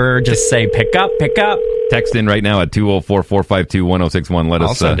Tagami's number? Just say pick up, pick up. Text in right now at 204-452-1061. Let I'll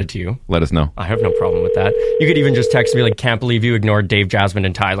us send it to you. Let us know. I have no problem with that. You could even just text me like, can't believe you ignored Dave, Jasmine,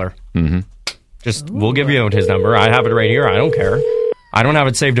 and Tyler. Mm-hmm. Just, we'll give you out his number. I have it right here. I don't care. I don't have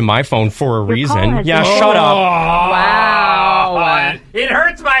it saved in my phone for a reason. has Yeah, been- shut up. Wow. It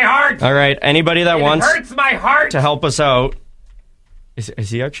hurts my heart. All right, anybody that wants my heart. to help us out. Is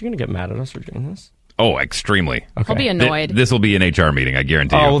he actually going to get mad at us for doing this? Oh, extremely. He'll be annoyed. This will be an HR meeting, I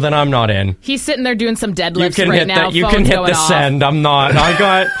guarantee Oh, you. well, then I'm not in. He's sitting there doing some You deadlifts can right hit now. that. You Phone's can hit going the off. send. I'm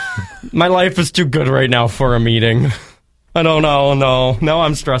not. My life is too good right now for a meeting. I don't know. No,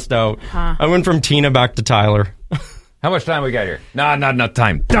 I'm stressed out. Huh. I went from Tina back to Tyler. How much time we got here? Nah, not enough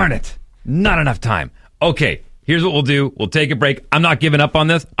time. Darn it. Not enough time. Okay, here's what we'll do. We'll take a break. I'm not giving up on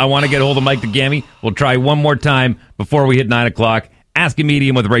this. I want to get a hold of Mike DeGami. We'll try one more time before we hit 9 o'clock. Ask a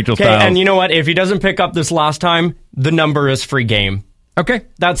Medium with Rachel Okay, Stiles. and you know what? If he doesn't pick up this last time, the number is free game. Okay.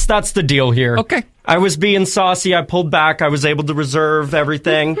 That's the deal here. Okay. I was being saucy. I pulled back. I was able to reserve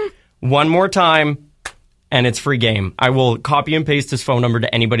everything. one more time, and it's free game. I will copy and paste his phone number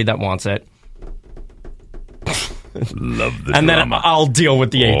to anybody that wants it. Love the and drama. then I'll deal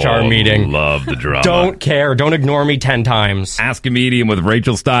with the HR meeting. Love the drama. Don't care. Don't ignore me 10 times. Ask a Medium with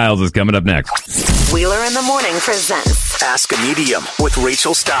Rachel Stiles is coming up next. Wheeler in the Morning presents Ask a Medium with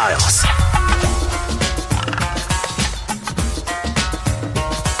Rachel Stiles.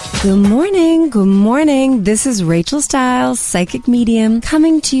 Good morning. Good morning. This is Rachel Stiles, Psychic Medium,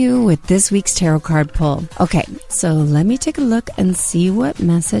 coming to you with this week's tarot card pull. Okay, so let me take a look and see what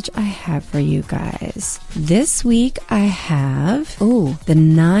message I have for you guys. This week I have, the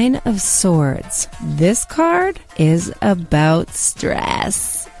 9 of Swords. This card is about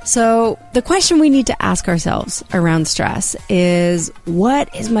stress. So the question we need to ask ourselves around stress is,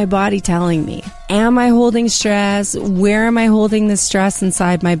 what is my body telling me? Am I holding stress? Where am I holding the stress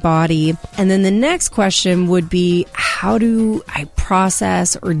inside my body? And then the next question would be, how do I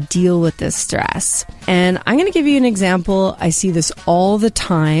process or deal with this stress? And I'm going to give you an example. I see this all the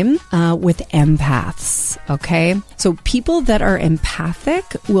time with empaths, okay? So people that are empathic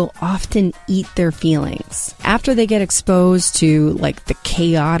will often eat their feelings. After they get exposed to like the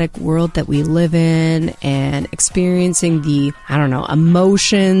chaotic world that we live in and experiencing the,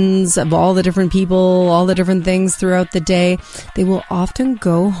 emotions of all the different people, all the different things throughout the day, they will often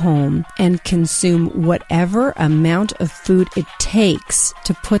go home and consume whatever amount of food it takes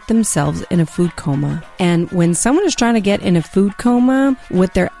to put themselves in a food coma. And when someone is trying to get in a food coma,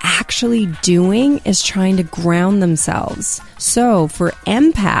 what they're actually doing is trying to ground themselves. So for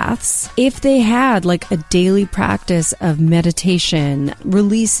empaths, if they had like a daily practice of meditation,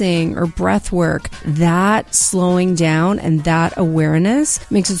 releasing or breath work, that slowing down and that awareness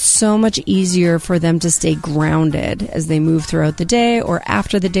makes it so much easier for them to stay grounded as they move throughout the day or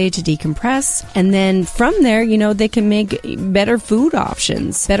after the day to decompress. And then from there, they can make better food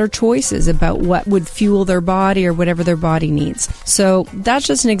options, better choices about what would fuel their body or whatever their body needs. So that's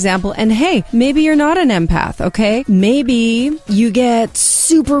just an example. And hey, maybe you're not an empath, okay? Maybe you get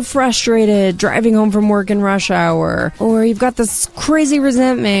super frustrated driving home from work in rush hour, or you've got this crazy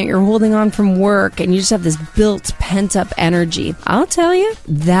resentment you're holding on from work and you just have this built pent up energy. I'll tell you,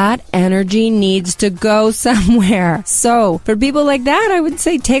 that energy needs to go somewhere. So for people like that, I would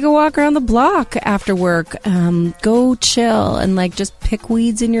say take a walk around the block after work. Go chill and just pick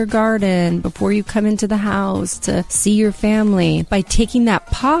weeds in your garden before you come into the house to see your family. By taking that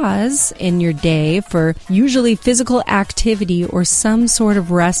pause in your day for usually physical activity or some sort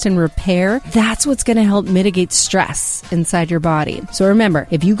of rest and repair, that's what's going to help mitigate stress inside your body. So remember,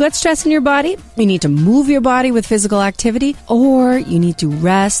 if you got stress in your body, you need to move your body with physical activity, or you need to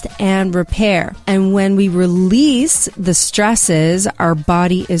rest and repair. And when we release the stresses our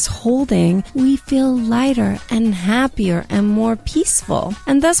body is holding, we feel lighter and happier and more peaceful.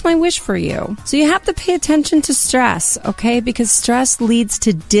 And that's my wish for you. So you have to pay attention to stress, okay? Because stress leads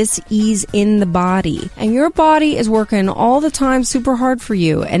to dis-ease in the body. And your body is working all the time super hard for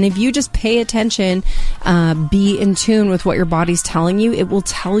you. And if you just pay attention, be in tune with what your body's telling you, it will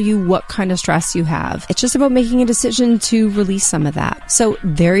tell you what kind of stress you have. It's just about making a decision to release some of that. So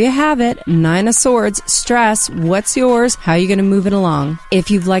there you have it. 9 of Swords, stress. What's yours? How are you going to move it along?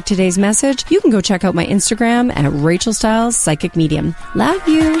 If you've liked today's message, you can go check out my Instagram at Rachel Stiles Psychic Medium. Love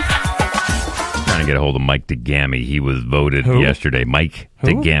you. Trying to get a hold of Mike DeGami. He was voted yesterday. Mike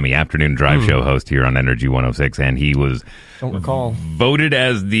DeGami, afternoon drive show host here on Energy 106, and he was voted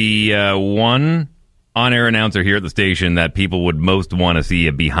as the one on-air announcer here at the station that people would most want to see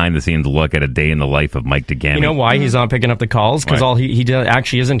a behind-the-scenes look at a day in the life of Mike DeGami. You know why he's not picking up the calls? Because all he does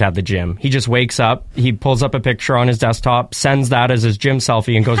actually isn't at the gym. He just wakes up, he pulls up a picture on his desktop, sends that as his gym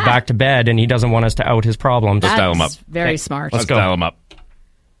selfie, and goes back to bed, and he doesn't want us to out his problems. Let's dial him up. Very smart. Let's dial him up.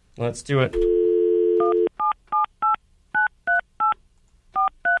 Let's do it.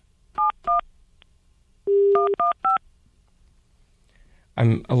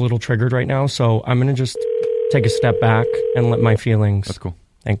 I'm a little triggered right now, so I'm going to just take a step back and let my feelings... That's cool.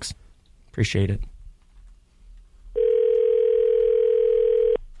 Thanks. Appreciate it.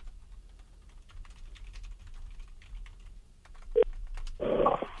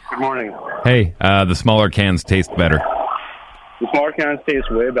 Good morning. Hey, the smaller cans taste better. The smaller cans taste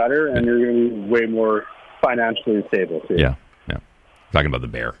way better, and you're going to be way more financially stable, too. Yeah. Talking about the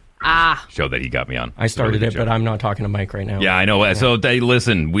bear. Show that he got me on. I started it, but I'm not talking to Mike right now. Yeah, I know. Yeah. So,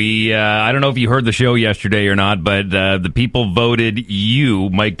 listen, we I don't know if you heard the show yesterday or not, but the people voted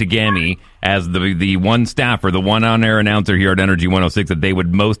you, Mike DeGami, as the one staffer, the one on-air announcer here at Energy 106 that they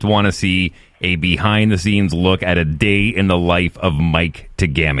would most want to see a behind-the-scenes look at a day in the life of Mike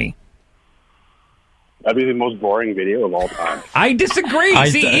DeGami. That'd be the most boring video of all time. I disagree.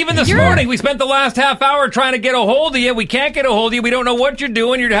 Even this morning, we spent the last half hour trying to get a hold of you. We can't get a hold of you. We don't know what you're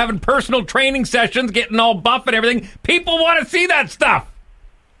doing. You're having personal training sessions, getting all buff and everything. People want to see that stuff.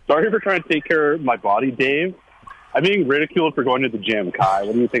 Sorry for trying to take care of my body, Dave. I'm being ridiculed for going to the gym, Kai.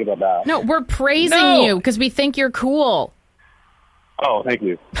 What do you think about that? No, we're praising you because we think you're cool. Oh, thank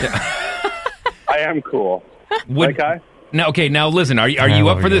you. I am cool. Right, Kai? Now listen, are you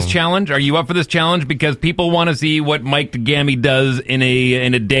up for this challenge? Are you up for this challenge? Because people want to see what Mike DeGami does in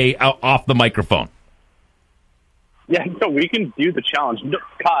a day off the microphone. Yeah, no, we can do the challenge. No,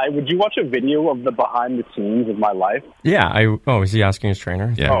 Kai, would you watch a video of the behind the scenes of my life? Yeah, is he asking his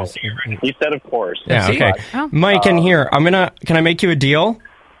trainer? Yeah. Oh, he said of course. Yeah, okay. Mike, in here, can I make you a deal?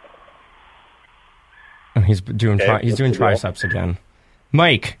 Oh, he's doing triceps again.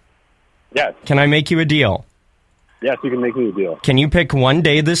 Mike. Yes. Can I make you a deal? Yes, you can make me a deal. Can you pick one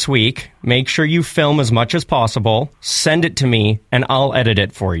day this week, make sure you film as much as possible, send it to me, and I'll edit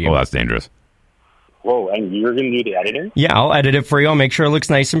it for you. Oh, that's dangerous. Whoa, and you're going to do the editing? Yeah, I'll edit it for you. I'll make sure it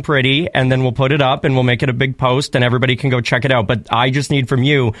looks nice and pretty, and then we'll put it up, and we'll make it a big post, and everybody can go check it out. But I just need from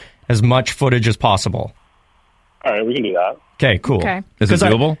you as much footage as possible. All right, we can do that. Okay, cool. Okay. Is it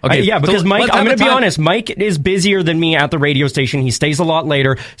doable? Okay, yeah, because so Mike, let's I'm have going to a be time- honest, Mike is busier than me at the radio station. He stays a lot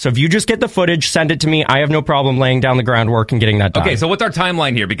later. So if you just get the footage, send it to me. I have no problem laying down the groundwork and getting that done. Okay, so what's our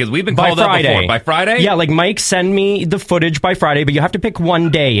timeline here? Because we've been by called Friday. out before. By Friday? Yeah, like Mike, send me the footage by Friday, but you have to pick one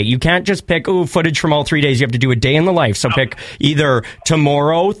day. You can't just pick, footage from all 3 days. You have to do a day in the life. So pick either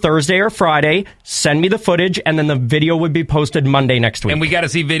tomorrow, Thursday, or Friday. Send me the footage, and then the video would be posted Monday next week. And we got to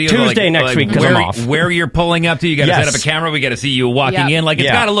see videos Tuesday next week because I'm off. Where you're pulling up to. You got to set up a camera. We got to see you walking in. Like,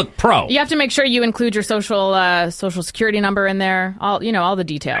 it's got to look pro. You have to make sure you include your social security number in there. All the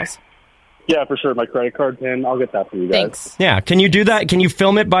details. Yeah, for sure. My credit card PIN. I'll get that for you guys. Thanks. Yeah, can you do that? Can you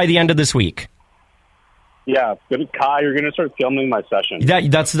film it by the end of this week? Yeah, Kai, you're going to start filming my session.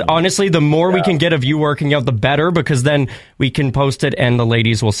 That's honestly, the more we can get of you working out, the better, because then we can post it and the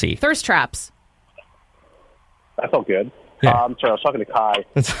ladies will see. Thirst traps. That felt good. Yeah. I'm sorry, I was talking to Kai.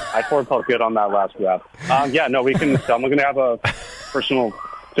 I thought it felt good on that last rep. We can film. We're going to have a personal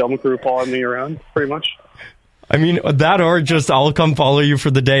film crew following me around, pretty much. I mean, that or just I'll come follow you for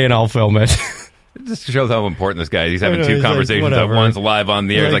the day and I'll film it. It just shows how important this guy is. He's having two he's conversations like, at once live on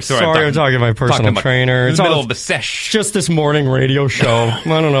the air. Like, Like, sorry, I'm talking to my personal trainer. It's It's the middle all- of the sesh. Just this morning radio show. I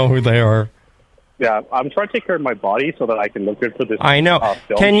don't know who they are. Yeah, I'm trying to take care of my body so that I can look good for this. I know.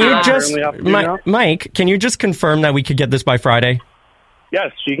 Film Can you I just, currently have to do now. Mike, can you just confirm that we could get this by Friday?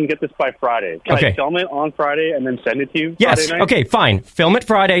 Yes, you can get this by Friday. Can Okay. I film it on Friday and then send it to you Yes. Friday night? Okay, fine. Film it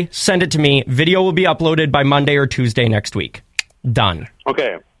Friday, send it to me. Video will be uploaded by Monday or Tuesday next week. Done.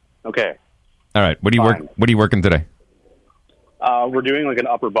 Okay. All right. What are you working today? We're doing like an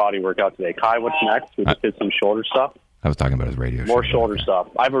upper body workout today. Kai, what's next? We just did some shoulder stuff. I was talking about his radio More show. shoulder stuff.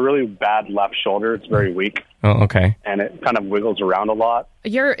 I have a really bad left shoulder. It's very weak, Oh, okay. and it kind of wiggles around a lot.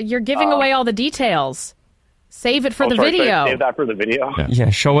 You're giving away all the details. Save it for the Should I video. save that for the video? Yeah,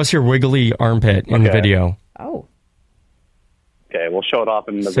 show us your wiggly armpit in the Okay. video. Oh. Okay, we'll show it off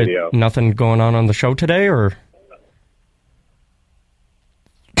in the So video. nothing going on the show today, or?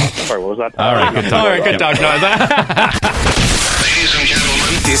 Sorry, what was that? All right, good talk. All right, good talk. Ladies and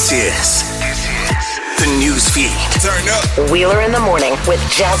gentlemen, this is the news feed. Turn up. Wheeler in the Morning with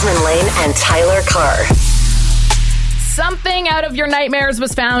Jasmine Lane and Tyler Carr. Something out of your nightmares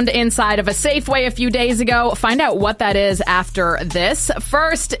was found inside of a Safeway a few days ago. Find out what that is after this.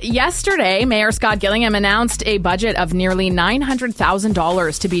 First, yesterday, Mayor Scott Gillingham announced a budget of nearly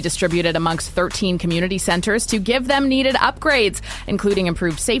 $900,000 to be distributed amongst 13 community centers to give them needed upgrades, including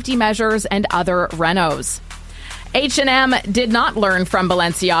improved safety measures and other renos. H&M did not learn from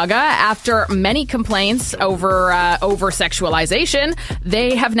Balenciaga. After many complaints over sexualization,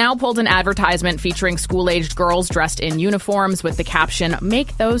 they have now pulled an advertisement featuring school-aged girls dressed in uniforms with the caption,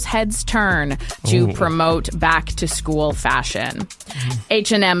 "Make those heads turn," to promote back-to-school fashion.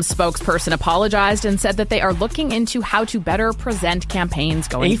 H&M spokesperson apologized and said that they are looking into how to better present campaigns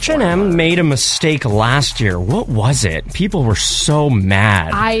going forward. H&M made a mistake last year. What was it? People were so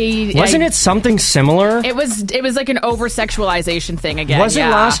mad. Wasn't it something similar? It was like an over-sexualization thing again. Was it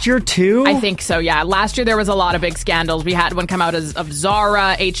last year too? I think so, yeah. Last year there was a lot of big scandals. We had one come out of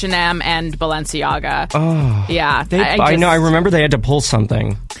Zara, H&M, and Balenciaga. Oh. Yeah. I know. I remember they had to pull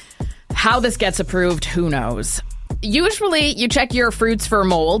something. How this gets approved, who knows? usually you check your fruits for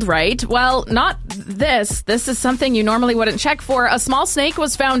mold, right? Well, not this. This is something you normally wouldn't check for. A small snake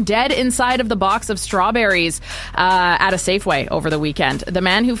was found dead inside of the box of strawberries at a Safeway over the weekend. The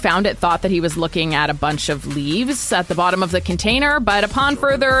man who found it thought that he was looking at a bunch of leaves at the bottom of the container, but upon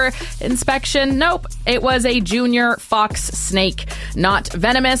further inspection, nope, it was a junior fox snake. Not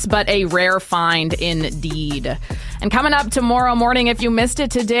venomous, but a rare find indeed. And coming up tomorrow morning, if you missed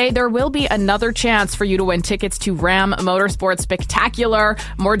it today, there will be another chance for you to win tickets to Ram Motorsports Spectacular.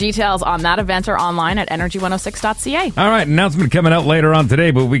 More details on that event are online at energy106.ca. All right, announcement coming out later on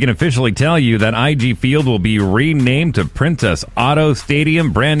today, but we can officially tell you that IG Field will be renamed to Princess Auto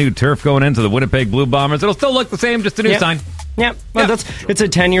Stadium. Brand new turf going into the Winnipeg Blue Bombers. It'll still look the same, just a new sign. Yeah, well, it's a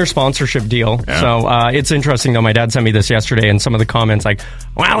 10-year sponsorship deal. Yeah. So it's interesting, though. My dad sent me this yesterday, and some of the comments like,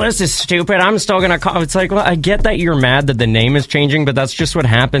 well, this is stupid. I'm still going to call. It's like, well, I get that you're mad that the name is changing, but that's just what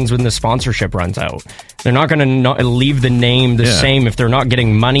happens when the sponsorship runs out. They're not going to leave the name the same if they're not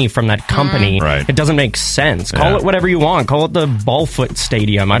getting money from that company. Right. It doesn't make sense. Call it whatever you want. Call it the Ballfoot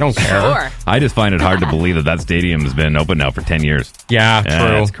Stadium. I don't care. Sure. I just find it hard to believe that stadium has been open now for 10 years. Yeah, true.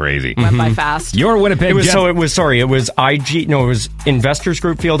 That's crazy. Went by fast. Your Winnipeg It was Investors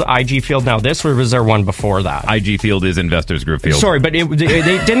Group Field, IG Field. Now this, or was there one before that? IG Field is Investors Group Field. Sorry, but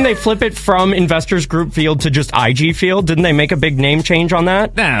didn't they flip it from Investors Group Field to just IG Field? Didn't they make a big name change on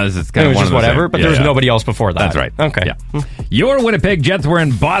that? Nah, this is kind of just whatever. But there was nobody else before that. That's right. Okay. Yeah. Your Winnipeg Jets were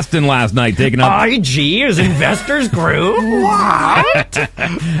in Boston last night, taking up IG is Investors Group. What?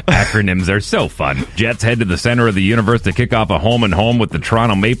 Acronyms are so fun. Jets head to the center of the universe to kick off a home-and-home with the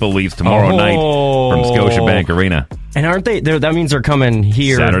Toronto Maple Leafs tomorrow night from Scotiabank Arena. And aren't they? That means they're coming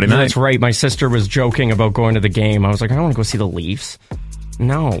here Saturday night. That's right. My sister was joking about going to the game. I was like, I don't want to go see the Leafs.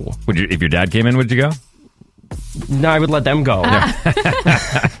 No. Would you? If your dad came in, would you go? No, I would let them go.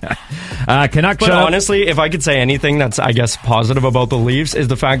 Canucks. But honestly, if I could say anything that's, I guess, positive about the Leafs is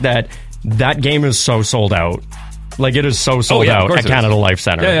the fact that game is so sold out. Like, it is so sold out at Canada Life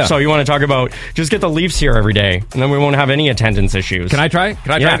Center. Yeah. So you want to talk about, just get the Leafs here every day, and then we won't have any attendance issues. Can I try?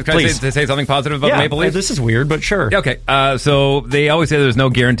 Can I please. say something positive about the Maple Leafs? This is weird, but sure. Okay, so they always say there's no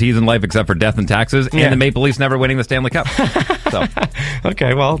guarantees in life except for death and taxes, and the Maple Leafs never winning the Stanley Cup. So.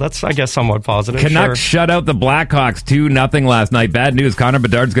 Okay, well, that's, I guess, somewhat positive. Canucks shut out the Blackhawks 2-0 last night. Bad news, Connor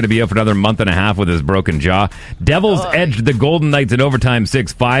Bedard's going to be out for another month and a half with his broken jaw. Devils edged the Golden Knights in overtime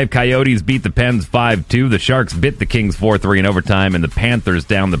 6-5. Coyotes beat the Pens 5-2. The Sharks bit the Kings 4-3 in overtime, and the Panthers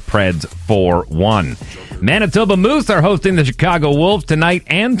down the Preds 4-1. Manitoba Moose are hosting the Chicago Wolves tonight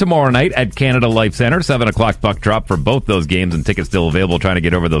and tomorrow night at Canada Life Center. 7 o'clock puck drop for both those games, and tickets still available, trying to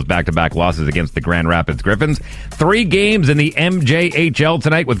get over those back-to-back losses against the Grand Rapids Griffins. 3 games in the MJHL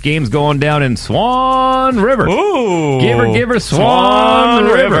tonight, with games going down in Swan River. Ooh! Give her Swan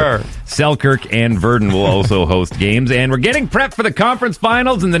River. Selkirk and Verdun will also host games. And we're getting prepped for the conference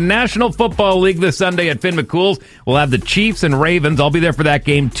finals in the National Football League this Sunday at Finn McCool's. We'll have the Chiefs and Ravens. I'll be there for that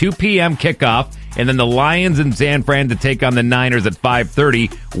game, 2 p.m. kickoff. And then the Lions in San Fran to take on the Niners at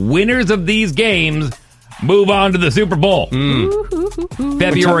 5:30. Winners of these games move on to the Super Bowl.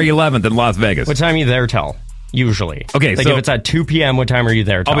 February 11th in Las Vegas. What time are you there till? Usually. Okay, like so if it's at 2 p.m., what time are you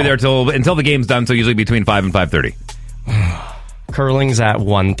there till? I'll be there until the game's done, so usually between 5 and 5:30. Curling's at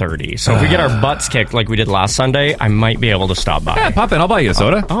 1:30. So if we get our butts kicked like we did last Sunday, I might be able to stop by. Yeah, pop in. I'll buy you a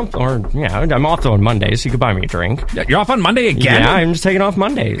soda. I'm off on Mondays, so you could buy me a drink. Yeah, you're off on Monday again? Yeah, I'm just taking off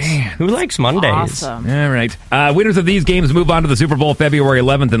Mondays. Man. Who likes Mondays? Awesome. All right. Winners of these games move on to the Super Bowl February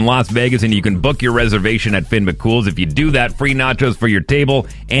 11th in Las Vegas, and you can book your reservation at Finn McCool's. If you do that, free nachos for your table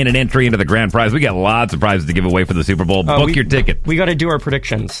and an entry into the grand prize. We got lots of prizes to give away for the Super Bowl. Book your ticket. We got to do our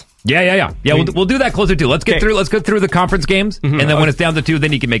predictions. Yeah. We'll do that closer to. Let's get through the conference games, and then when it's down to 2,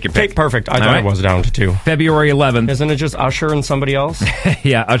 then you can make your pick. Perfect. I thought it was down to 2. February 11th. Isn't it just Usher and somebody else?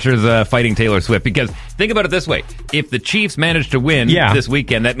 Yeah, Usher's fighting Taylor Swift. Because think about it this way: if the Chiefs manage to win this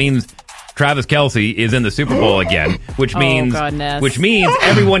weekend, that means Travis Kelce is in the Super Bowl again, which means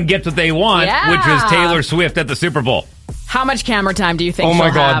everyone gets what they want, which is Taylor Swift at the Super Bowl. How much camera time do you think? Oh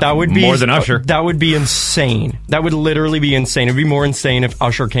my God, that would be more than Usher. That would be insane. That would literally be insane. It'd be more insane if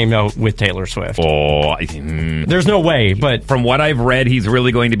Usher came out with Taylor Swift. There's no way. But from what I've read, he's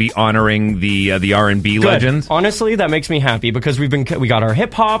really going to be honoring the R&B legends. Honestly, that makes me happy because we got our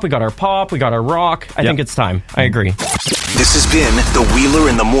hip hop, we got our pop, we got our rock. I think it's time. I agree. This has been the Wheeler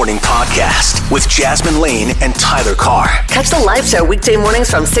in the Morning podcast with Jasmine Lane and Tyler Carr. Catch the live show weekday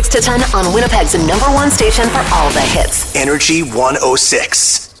mornings from 6 to 10 on Winnipeg's #1 station for all the hits. Energy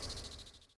 106.